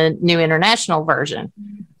in a New International Version.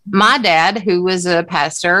 My dad, who was a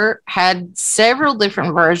pastor, had several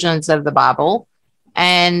different versions of the Bible,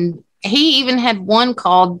 and he even had one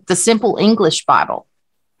called the Simple English Bible.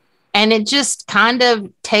 And it just kind of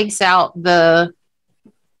takes out the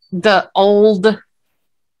old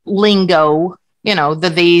lingo, you know, the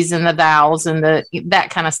these and the thous and that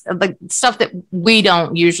kind of stuff, the stuff that we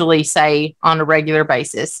don't usually say on a regular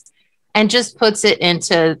basis, and just puts it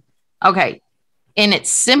into, okay, in its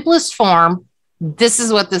simplest form, this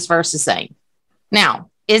is what this verse is saying. Now,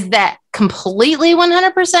 is that completely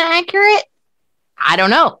 100% accurate? I don't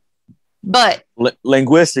know. But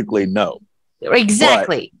linguistically, no.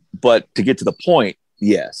 Exactly. But to get to the point,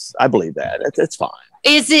 yes, I believe that. It's fine.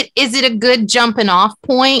 Is it a good jumping off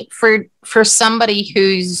point for somebody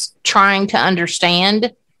who's trying to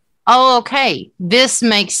understand? Oh, okay, this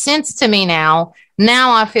makes sense to me now.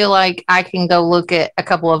 Now I feel like I can go look at a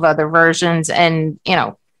couple of other versions and, you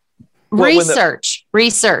know, research,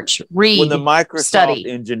 read. When the Microsoft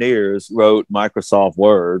study. engineers wrote Microsoft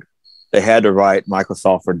Word, they had to write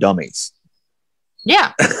Microsoft for Dummies.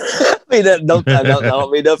 Yeah. I mean, I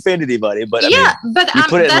don't mean to offend anybody, but yeah, but you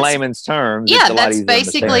put it in layman's terms. Yeah, that's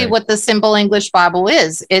basically what the Simple English Bible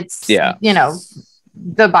is. It's, you know,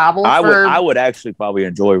 the Bible. I would actually probably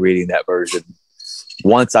enjoy reading that version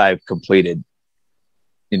once I've completed,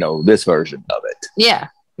 you know, this version of it. Yeah.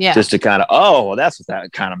 Yeah. Just to kind of, well, that's what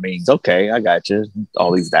that kind of means. Okay, I got you.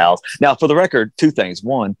 All these vowels. Now, for the record, 2 things.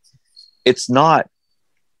 One, it's not.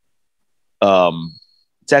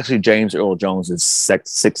 It's actually James Earl Jones's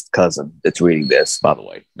 6th cousin that's reading this, by the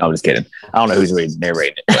way. No, I'm just kidding. I don't know who's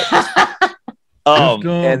narrating it.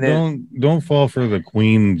 But, don't fall for the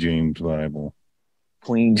Queen James Bible.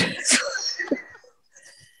 Queen James.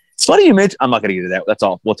 It's funny you mentioned. I'm not going to get into that. That's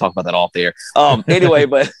all. We'll talk about that off the air. Anyway,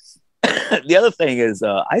 but the other thing is,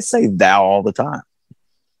 I say thou all the time.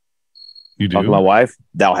 You do? Talk to my wife.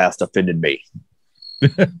 Thou hast offended me.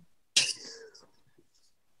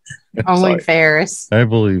 Only Ferris. I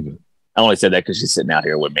believe it. I only said that because she's sitting out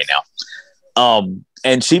here with me now.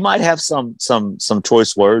 And she might have some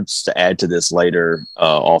choice words to add to this later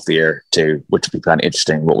off the air too, which would be kind of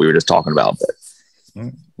interesting. What we were just talking about,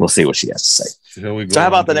 but we'll see what she has to say. Shall we go? So how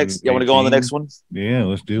about the next? You want to go on the next one? Yeah,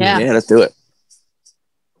 let's do it. Yeah, let's do it.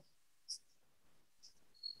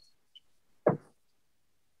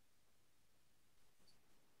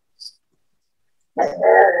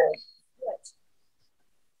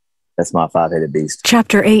 That's my 5-headed beast.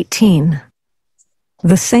 Chapter 18.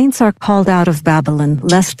 The saints are called out of Babylon,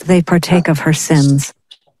 lest they partake of her sins.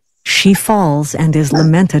 She falls and is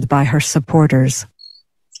lamented by her supporters.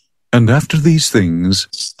 And after these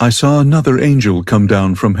things, I saw another angel come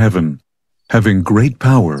down from heaven, having great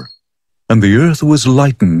power, and the earth was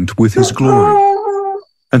lightened with his glory.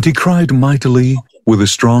 And he cried mightily with a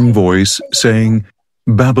strong voice, saying,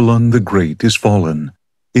 Babylon the Great is fallen,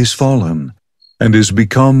 and is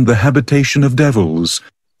become the habitation of devils,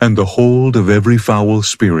 and the hold of every foul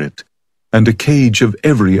spirit, and a cage of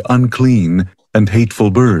every unclean and hateful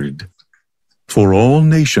bird. For all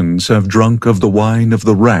nations have drunk of the wine of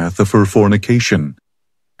the wrath of her fornication,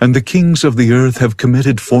 and the kings of the earth have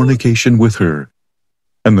committed fornication with her,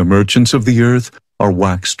 and the merchants of the earth are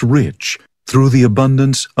waxed rich through the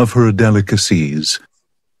abundance of her delicacies.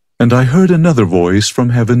 And I heard another voice from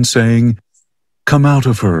heaven saying, Come out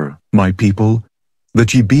of her, my people,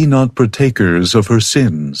 that ye be not partakers of her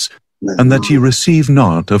sins, and that ye receive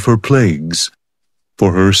not of her plagues.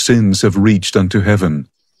 For her sins have reached unto heaven,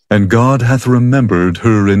 and God hath remembered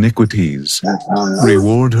her iniquities.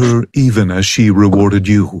 Reward her even as she rewarded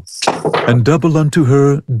you, and double unto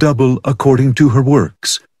her double according to her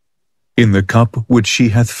works. In the cup which she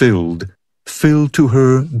hath filled, fill to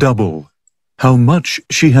her double. How much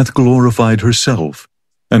she hath glorified herself,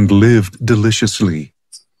 and lived deliciously.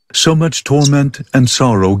 So much torment and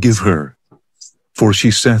sorrow give her. For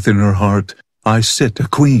she saith in her heart, I sit a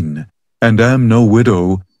queen, and am no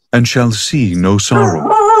widow, and shall see no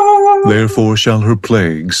sorrow. Therefore shall her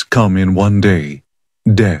plagues come in one day,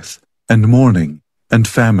 death, and mourning, and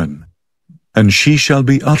famine. And she shall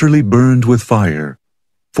be utterly burned with fire.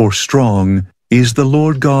 For strong is the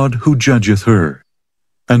Lord God who judgeth her.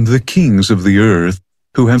 And the kings of the earth,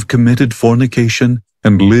 who have committed fornication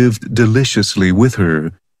and lived deliciously with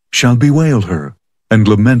her, shall bewail her, and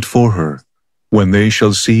lament for her, when they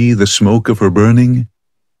shall see the smoke of her burning,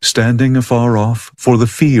 standing afar off for the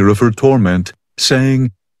fear of her torment,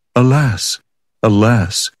 saying, Alas,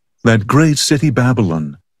 alas, that great city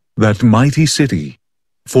Babylon, that mighty city,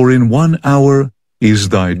 for in 1 hour is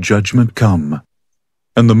thy judgment come.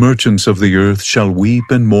 And the merchants of the earth shall weep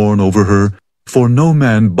and mourn over her, for no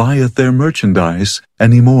man buyeth their merchandise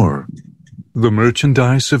any more. The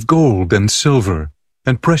merchandise of gold and silver,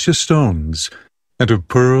 and precious stones, and of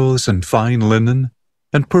pearls and fine linen,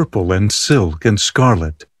 and purple and silk and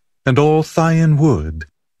scarlet, and all Thyan wood,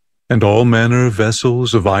 and all manner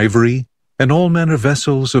vessels of ivory, and all manner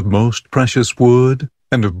vessels of most precious wood,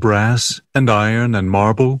 and of brass, and iron, and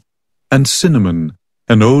marble, and cinnamon,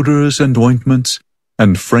 and odors, and ointments,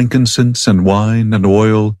 and frankincense, and wine, and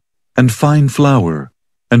oil, and fine flour,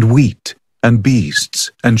 and wheat, and beasts,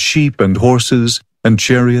 and sheep, and horses, and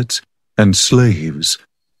chariots, and slaves,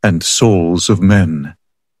 and souls of men.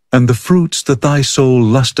 And the fruits that thy soul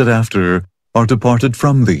lusted after are departed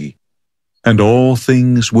from thee, and all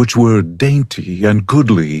things which were dainty and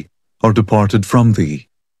goodly are departed from thee,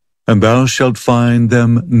 and thou shalt find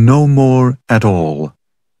them no more at all.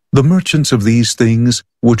 The merchants of these things,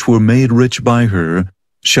 which were made rich by her,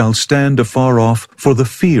 shall stand afar off for the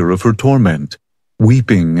fear of her torment,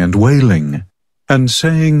 weeping and wailing, and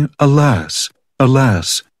saying, Alas,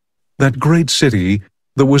 alas, that great city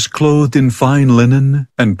that was clothed in fine linen,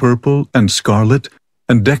 and purple, and scarlet,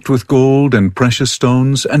 and decked with gold, and precious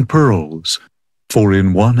stones, and pearls. For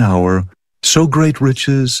in 1 hour so great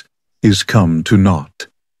riches is come to naught.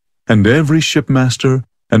 And every shipmaster,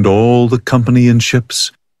 and all the company in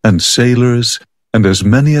ships, and sailors, and as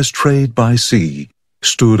many as trade by sea,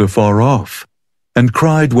 stood afar off, and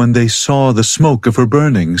cried when they saw the smoke of her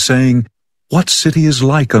burning, saying, What city is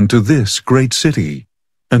like unto this great city?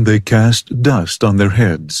 And they cast dust on their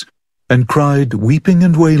heads, and cried, weeping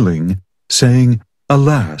and wailing, saying,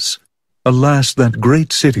 Alas, alas, that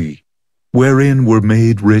great city, wherein were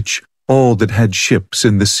made rich all that had ships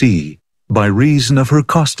in the sea, by reason of her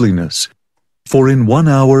costliness. For in 1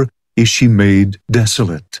 hour is she made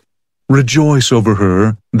desolate. Rejoice over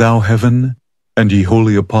her, thou heaven, and ye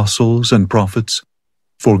holy apostles and prophets,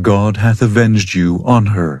 for God hath avenged you on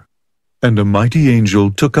her. And a mighty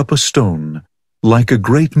angel took up a stone, like a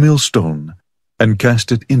great millstone, and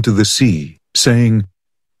cast it into the sea, saying,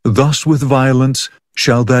 Thus with violence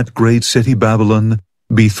shall that great city Babylon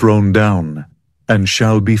be thrown down, and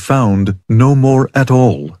shall be found no more at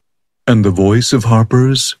all. And the voice of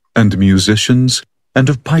harpers, and musicians, and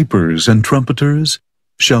of pipers and trumpeters,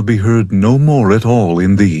 shall be heard no more at all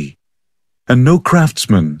in thee. And no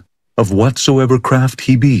craftsman, of whatsoever craft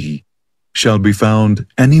he be, shall be found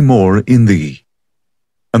any more in thee.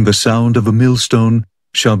 And the sound of a millstone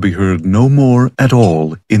shall be heard no more at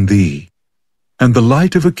all in thee. And the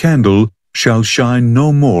light of a candle shall shine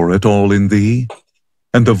no more at all in thee.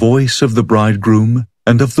 And the voice of the bridegroom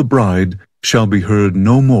and of the bride shall be heard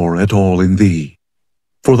no more at all in thee.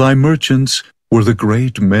 For thy merchants were the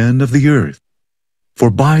great men of the earth. For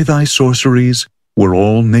by thy sorceries were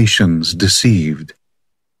all nations deceived.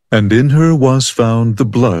 And in her was found the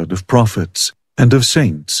blood of prophets, and of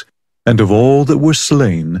saints, and of all that were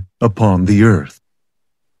slain upon the earth.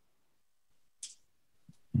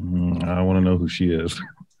 I want to know who she is.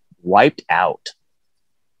 Wiped out.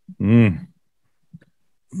 Mm.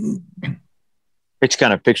 It's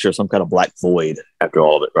kind of picture some kind of black void after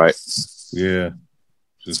all of it, right? Yeah.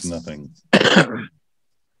 Just nothing.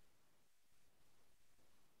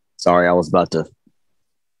 Sorry, I was about to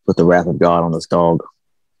put the wrath of God on this dog.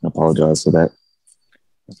 I apologize for that.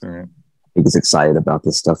 That's all right. He gets excited about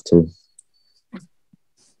this stuff too.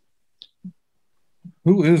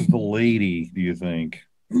 Who is the lady, do you think?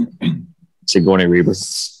 Sigourney Weaver.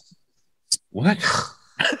 What?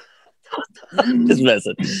 Just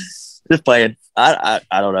messing. Just playing. I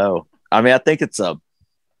don't know. I mean, I think it's a,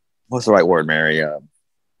 what's the right word, Mary?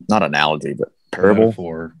 Not analogy, but parable.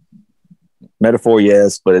 Metaphor,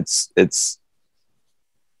 yes, but it's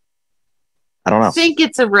I don't know. I think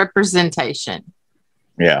it's a representation.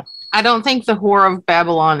 Yeah. I don't think the Whore of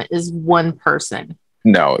Babylon is one person.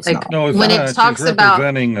 No, it's Like, not. No, it's when not. it talks it's about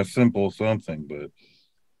representing a simple something, but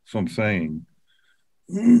that's what I'm saying.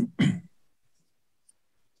 And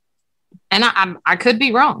I could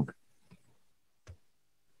be wrong.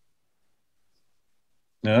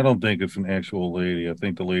 No, I don't think it's an actual lady. I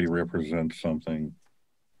think the lady represents something.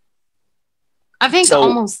 I think So-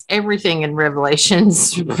 almost everything in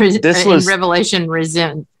Revelations Revelation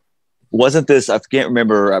resent. Wasn't this, I can't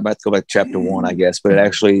remember, I might have to go back to chapter 1, I guess, but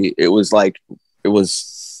it was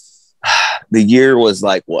the year was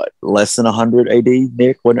like what, less than 100 AD,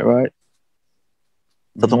 Nick, wasn't it right?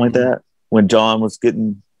 Something like that, when John was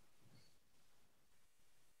getting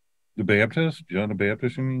The Baptist? John the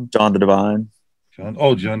Baptist, you mean? John the Divine.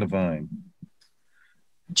 John Divine.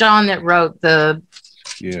 John that wrote the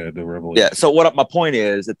Yeah, the Revelation. Yeah, so my point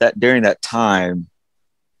is that during that time,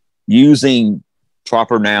 using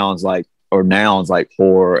proper nouns like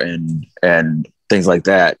whore and things like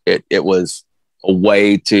that, it was a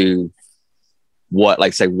way to what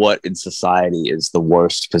in society is the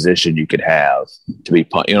worst position you could have to be,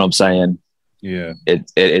 you know what I'm saying? Yeah.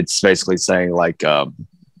 It's basically saying like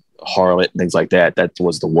harlot and things like that. That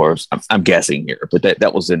was the worst. I'm guessing here, but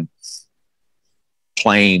that was in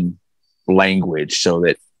plain language, so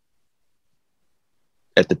that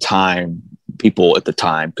at the time, people at the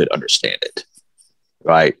time could understand it,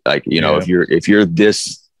 right? Like, you know, if you're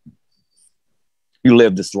this, you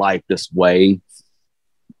live this life this way,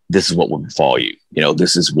 this is what will befall you. You know,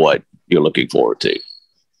 this is what you're looking forward to,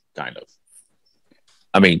 kind of.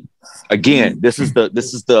 I mean, again, this is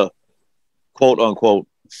the quote unquote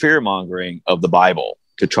fear mongering of the Bible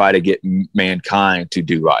to try to get mankind to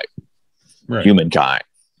do right. Humankind.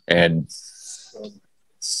 And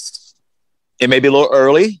it may be a little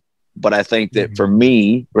early, but I think that for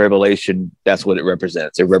me, Revelation, that's what it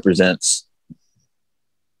represents. It represents,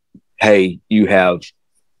 hey, you have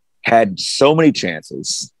had so many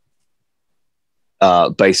chances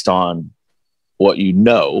based on what you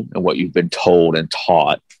know and what you've been told and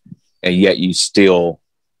taught, and yet you still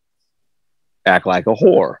act like a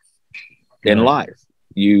whore in life.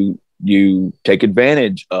 You take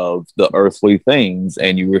advantage of the earthly things,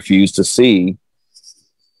 and you refuse to see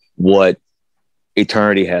what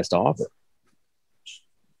eternity has to offer.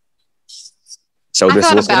 So this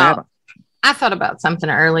is what's going to happen. I thought about something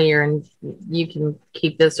earlier, and you can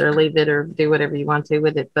keep this or leave it or do whatever you want to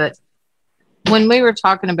with it. But when we were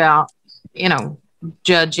talking about, you know,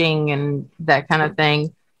 judging and that kind of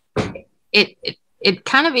thing, it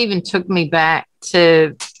kind of even took me back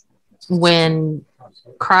to when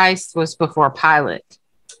Christ was before Pilate.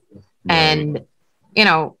 And, you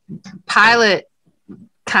know, Pilate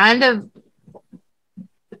kind of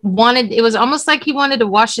wanted, it was almost like he wanted to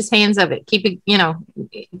wash his hands of it, keep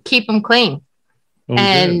them clean. Oh,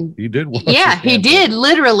 and he did. He did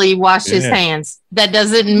literally wash his hands. That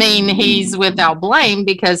doesn't mean he's without blame,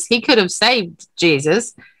 because he could have saved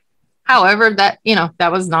Jesus. However, that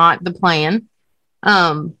was not the plan.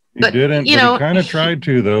 He didn't, he kind of tried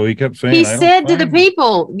to, though. He kept saying, he said to the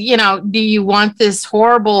people, do you want this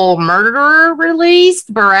horrible murderer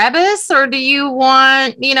released, Barabbas, or do you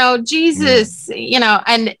want, Jesus,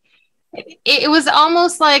 and it was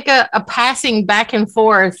almost like a passing back and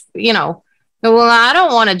forth, well, I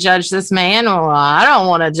don't want to judge this man. Well, I don't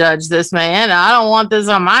want to judge this man. I don't want this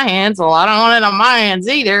on my hands. Well, I don't want it on my hands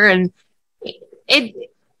either. And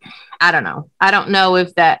I don't know. I don't know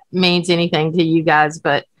if that means anything to you guys,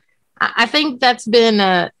 but I think that's been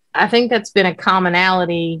a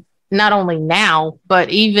commonality, not only now, but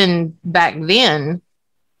even back then.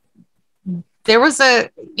 There was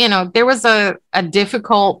a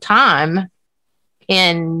difficult time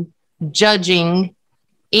in judging,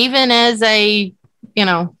 even as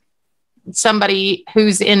somebody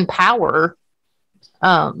who's in power,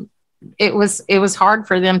 it was hard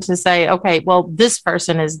for them to say, okay, well, this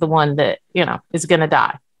person is the one that, is going to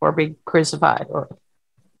die or be crucified, or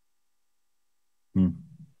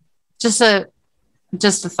just a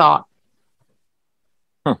thought.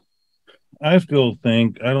 I still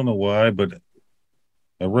think, I don't know why, but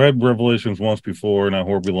I read Revelations once before, not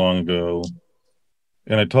horribly long ago,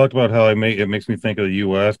 and I talked about how it makes me think of the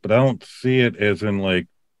U.S., but I don't see it as in like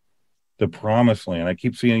the promised land. I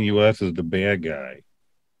keep seeing U.S. as the bad guy.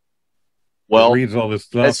 Well, reads all this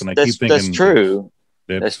stuff, and I keep thinking that's true.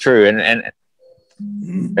 That's true, and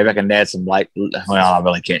maybe I can add some light. Well, I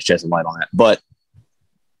really can't shed some light on that. But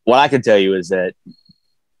what I can tell you is that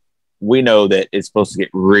we know that it's supposed to get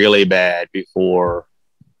really bad before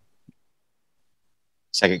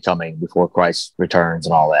second coming, before Christ returns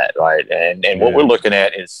and all that, right? And what we're looking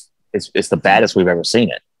at is it's the baddest we've ever seen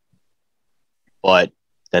it. But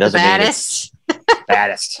that doesn't mean it's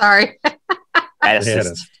baddest. Sorry.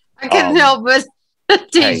 Baddest. I couldn't help but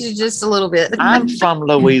tease you just a little bit. I'm from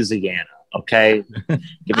Louisiana, okay?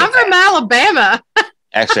 I'm from Alabama.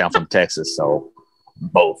 Actually, I'm from Texas, so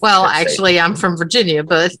both. Well, actually, I'm from Virginia,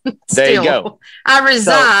 but there you go. I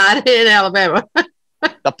reside in Alabama.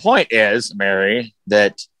 The point is, Mary,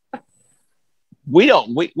 that we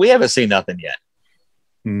haven't seen nothing yet.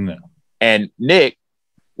 No. And Nick,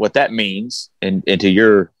 what that means, and to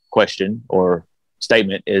your question or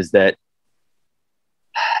statement, is that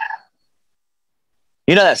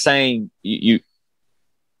that saying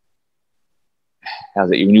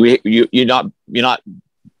how's it? You're not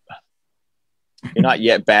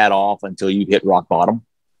yet bad off until you hit rock bottom.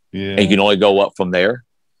 Yeah. And you can only go up from there.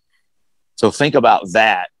 So think about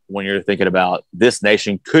that when you're thinking about this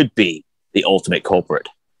nation could be the ultimate culprit,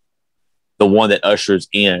 the one that ushers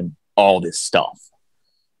in all this stuff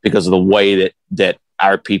because of the way that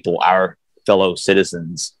our people, our fellow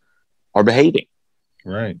citizens, are behaving.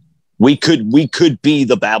 Right. We could be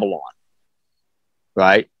the Babylon,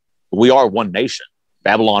 right? We are one nation.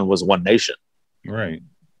 Babylon was one nation. Right.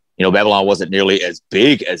 Babylon wasn't nearly as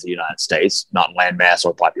big as the United States, not in land mass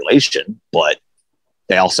or population, but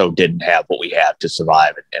they also didn't have what we have to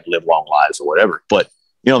survive and live long lives or whatever. But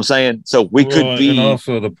you know what I'm saying? So we could be. And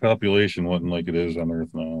also the population wasn't like it is on Earth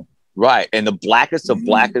now. Right. And the blackest of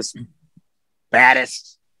blackest,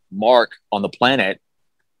 baddest mark on the planet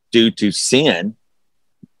due to sin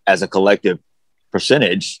as a collective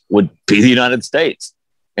percentage would be the United States.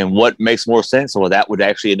 And what makes more sense, or that would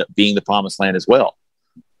actually end up being the promised land as well.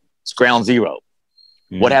 It's ground zero.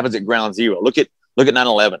 Yeah. What happens at ground zero? Look at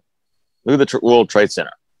 9/11. Look at the World Trade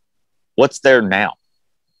Center. What's there now?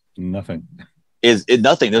 Nothing. Is it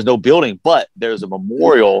nothing? There's no building, but there's a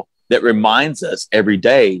memorial that reminds us every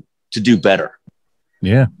day to do better.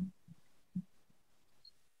 Yeah.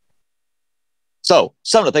 So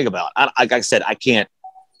something to think about. Like I said, I can't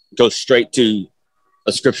go straight to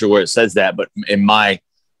a scripture where it says that, but in my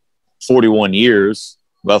 41 years,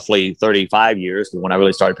 roughly 35 years, when I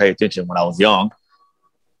really started paying attention when I was young,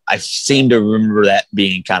 I seem to remember that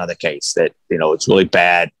being kind of the case, that, it's really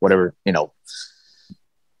bad, whatever,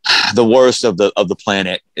 the worst of the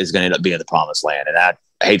planet is going to end up being the promised land. And I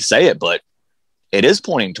hate to say it, but it is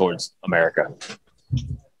pointing towards America.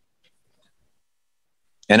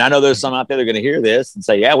 And I know there's some out there that are going to hear this and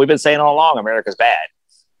say, yeah, we've been saying all along, America's bad.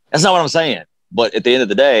 That's not what I'm saying. But at the end of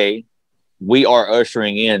the day, we are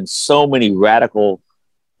ushering in so many radical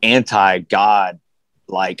anti-God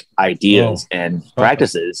like ideas and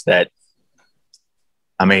practices that,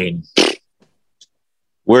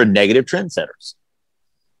 we're negative trendsetters.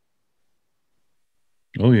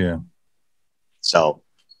 Oh yeah. So,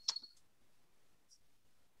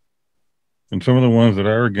 and some of the ones that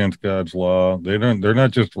are against God's law, they're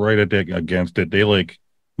not just right against it. They like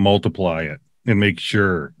multiply it and make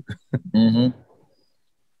sure. Mm-hmm.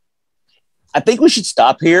 I think we should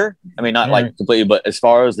stop here. Not all right. Completely, but as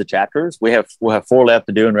far as the chapters, we'll have 4 left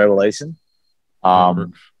to do in Revelation.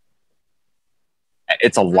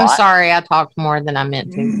 It's a lot. I'm sorry, I talked more than I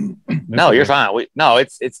meant to. No, you're fine.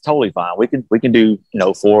 It's totally fine. We can do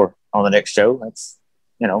 4 on the next show. That's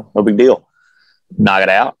no big deal. Knock it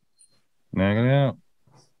out.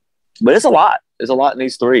 But it's a lot. There's a lot in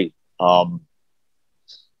these 3. A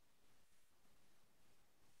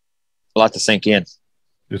lot to sink in.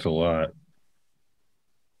 It's a lot.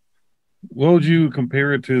 What would you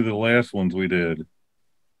compare it to the last ones we did?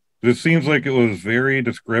 It seems like it was very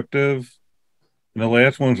descriptive. And the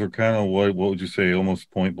last ones were kind of what would you say,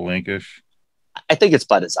 almost point blankish? I think it's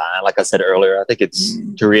by design. Like I said earlier, I think it's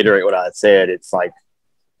to reiterate what I had said. It's like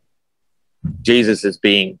Jesus is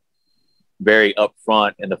being very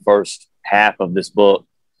upfront in the first half of this book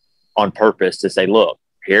on purpose to say, look,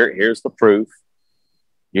 here's the proof.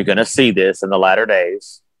 you're going to see this in the latter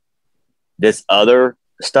days. This other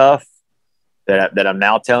stuff that I'm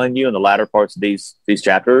now telling you in the latter parts of these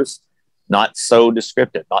chapters, not so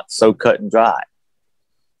descriptive, not so cut and dry.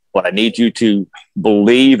 But I need you to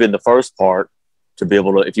believe in the first part to be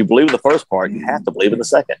able to, if you believe in the first part, you have to believe in the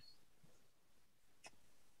second.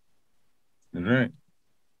 That's right.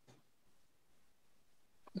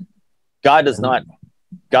 God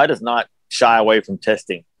does not shy away from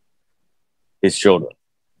testing his children,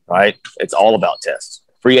 right? It's all about tests.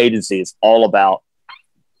 Free agency is all about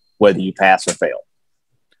whether you pass or fail.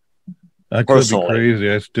 That could be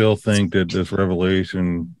crazy. I still think that this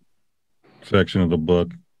Revelation section of the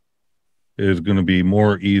book is going to be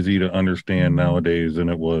more easy to understand nowadays than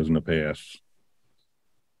it was in the past. Isn't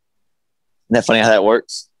that funny how that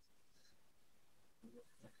works?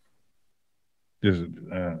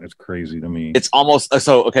 It's crazy to me. It's almost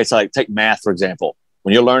so. Okay, so like take math for example.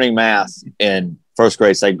 When you're learning math in first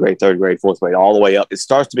grade, second grade, third grade, fourth grade, all the way up, it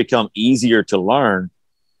starts to become easier to learn,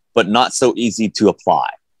 but not so easy to apply.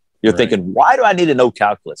 You're thinking, why do I need to know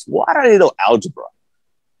calculus? Why do I need to know algebra?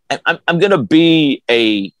 I'm going to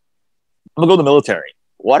go to the military.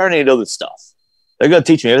 Why do I need to know this stuff? They're going to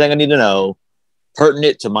teach me everything I need to know,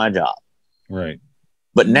 pertinent to my job. Right.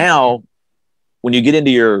 But now, when you get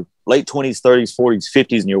into your late 20s, 30s, 40s,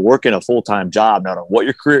 50s, and you're working a full-time job, no matter what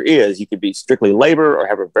your career is, you could be strictly labor or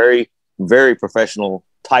have a very, very professional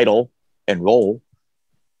title and role.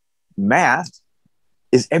 Math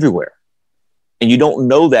is everywhere. And you don't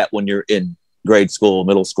know that when you're in grade school,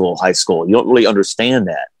 middle school, high school. You don't really understand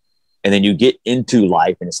that. And then you get into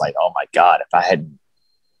life and it's like, oh my God, if I hadn't,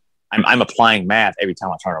 I'm applying math every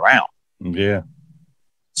time I turn around. Yeah.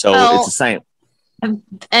 So it's the same.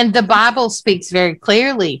 And the Bible speaks very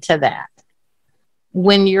clearly to that.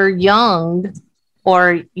 When you're young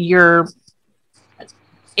or you're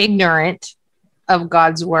ignorant of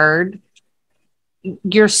God's word,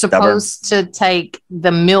 you're supposed to take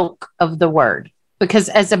the milk of the word. Because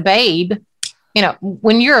as a babe,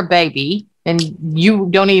 when you're a baby and you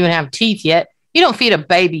don't even have teeth yet, you don't feed a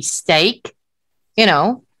baby steak.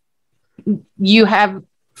 You have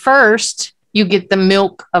first, you get the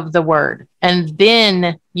milk of the word, and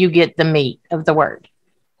then you get the meat of the word.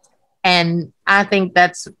 And I think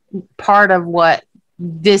that's part of what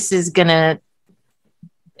this is going to,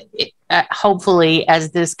 hopefully,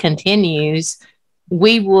 as this continues,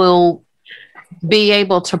 we will be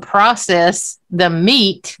able to process the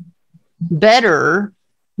meat better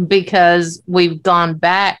because we've gone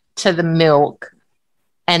back to the milk.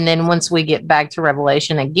 And then once we get back to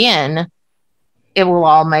Revelation again, it will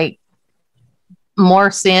all make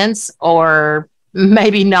more sense, or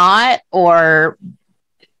maybe not, or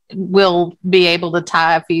we'll be able to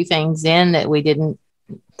tie a few things in that we didn't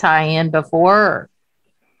tie in before.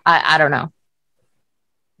 I don't know.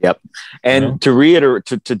 Yep. And to reiterate,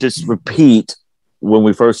 to just repeat, when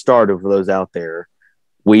we first started, for those out there,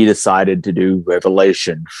 we decided to do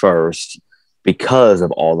Revelation first because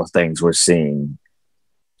of all the things we're seeing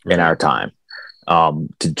in our time.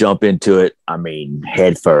 To jump into it,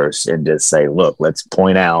 head first and just say, look, let's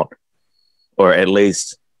point out, or at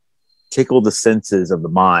least tickle the senses of the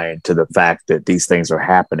mind to the fact that these things are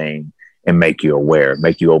happening and make you aware,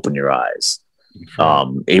 make you open your eyes.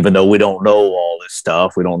 Even though we don't know all this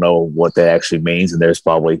stuff, we don't know what that actually means. And there's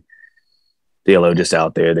probably theologians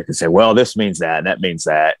out there that can say, well, this means that, and that means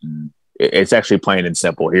that. And it's actually plain and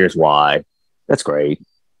simple. Here's why. That's great.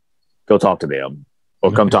 Go talk to them,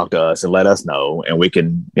 or come talk to us and let us know. And we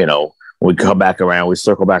can, when we come back around, we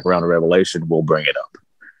circle back around to Revelation, we'll bring it up.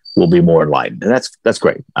 We'll be more enlightened. And that's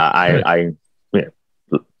great. Let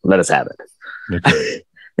us have it. Okay.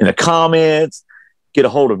 In the comments, get a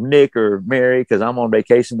hold of Nick or Mary, because I'm on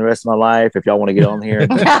vacation the rest of my life. If y'all want to get on here.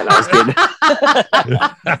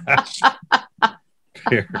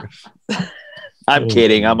 I'm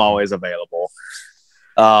kidding. I'm always available.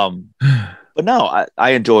 But no, I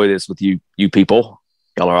enjoy this with you people.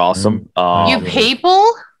 Y'all are awesome. You people?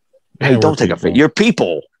 Hey, don't take offense. You're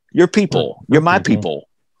people. You're people. You're my people.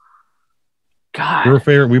 God, we're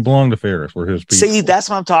fair. We belong to Ferris. We're his people. See, that's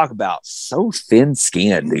what I'm talking about. So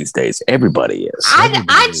thin-skinned these days. Everybody is.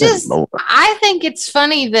 I think it's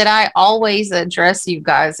funny that I always address you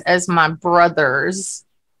guys as my brothers,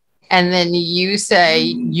 and then you say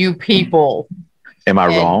you people. Am I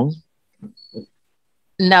wrong?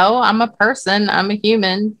 No, I'm a person. I'm a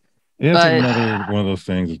human. Yeah, it's another one of those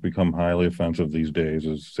things that's become highly offensive these days,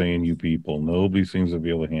 is saying you people. Nobody seems to be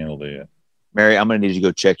able to handle that. Mary, I'm going to need you to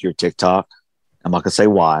go check your TikTok. I'm not going to say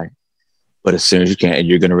why, but as soon as you can, and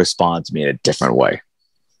you're going to respond to me in a different way.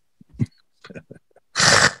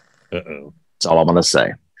 Uh-oh. That's all I'm going to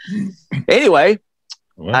say. Anyway,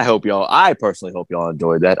 Well, I personally hope y'all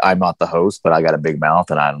enjoyed that. I'm not the host, but I got a big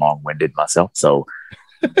mouth and I'm long-winded myself. So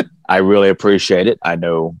I really appreciate it. I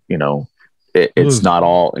know, it's not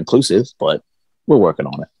all inclusive, but we're working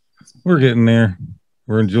on it. We're getting there.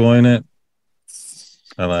 We're enjoying it.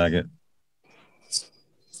 I like it.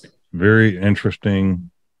 Very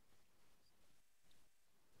interesting.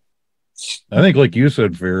 I think, like you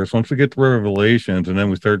said, Ferris, once we get to Revelations and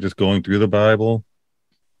then we start just going through the Bible,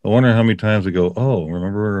 I wonder how many times we go, oh,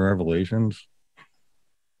 remember Revelations?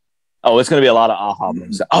 Oh, it's going to be a lot of aha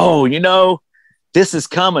moments. Oh, this is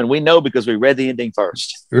coming. We know because we read the ending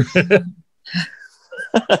first.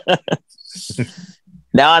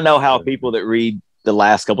 Now I know how people that read the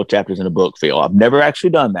last couple chapters in a book feel. I've never actually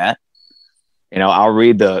done that. I'll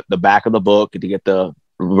read the back of the book to get the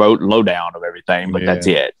lowdown of everything, but that's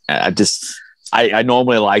it. I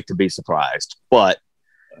normally like to be surprised, but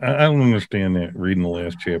I don't understand that reading the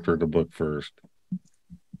last chapter of the book first.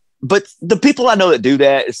 But the people I know that do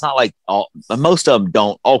that, it's not like most of them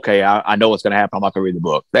don't. Okay, I know what's going to happen. I'm not going to read the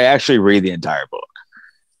book. They actually read the entire book.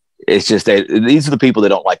 It's just these are the people that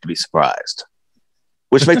don't like to be surprised,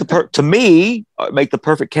 which make to me make the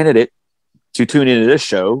perfect candidate to tune into this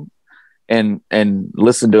show and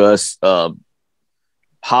listen to us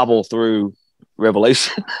hobble through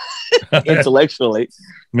Revelation intellectually.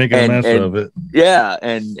 Making a mess of it. Yeah.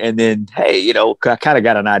 And then, hey, I kind of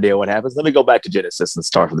got an idea what happens. Let me go back to Genesis and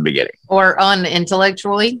start from the beginning. Or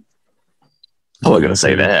unintellectually. I wasn't going to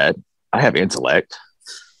say that. I have intellect.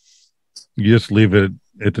 You just leave it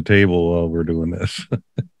at the table while we're doing this.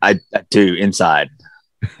 I do, inside.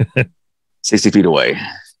 60 feet away.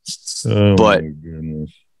 Oh, but, my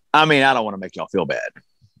goodness. I mean, I don't want to make y'all feel bad.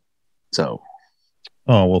 So.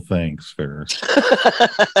 Oh, well, thanks, Ferris.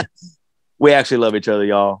 We actually love each other,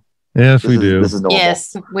 y'all. Yes, we do. This is normal.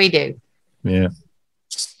 Yes, we do. Yeah.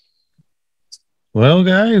 Well,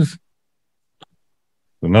 guys,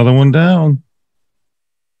 another one down.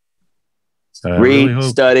 Read,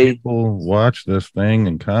 study. People watch this thing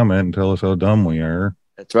and comment and tell us how dumb we are.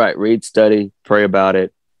 That's right. Read, study, pray about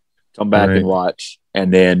it, come back and watch,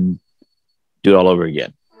 and then do it all over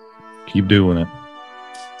again. Keep doing it.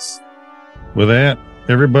 With that,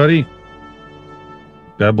 everybody,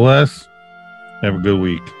 God bless. Have a good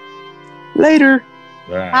week. Later.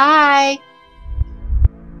 Bye. Bye.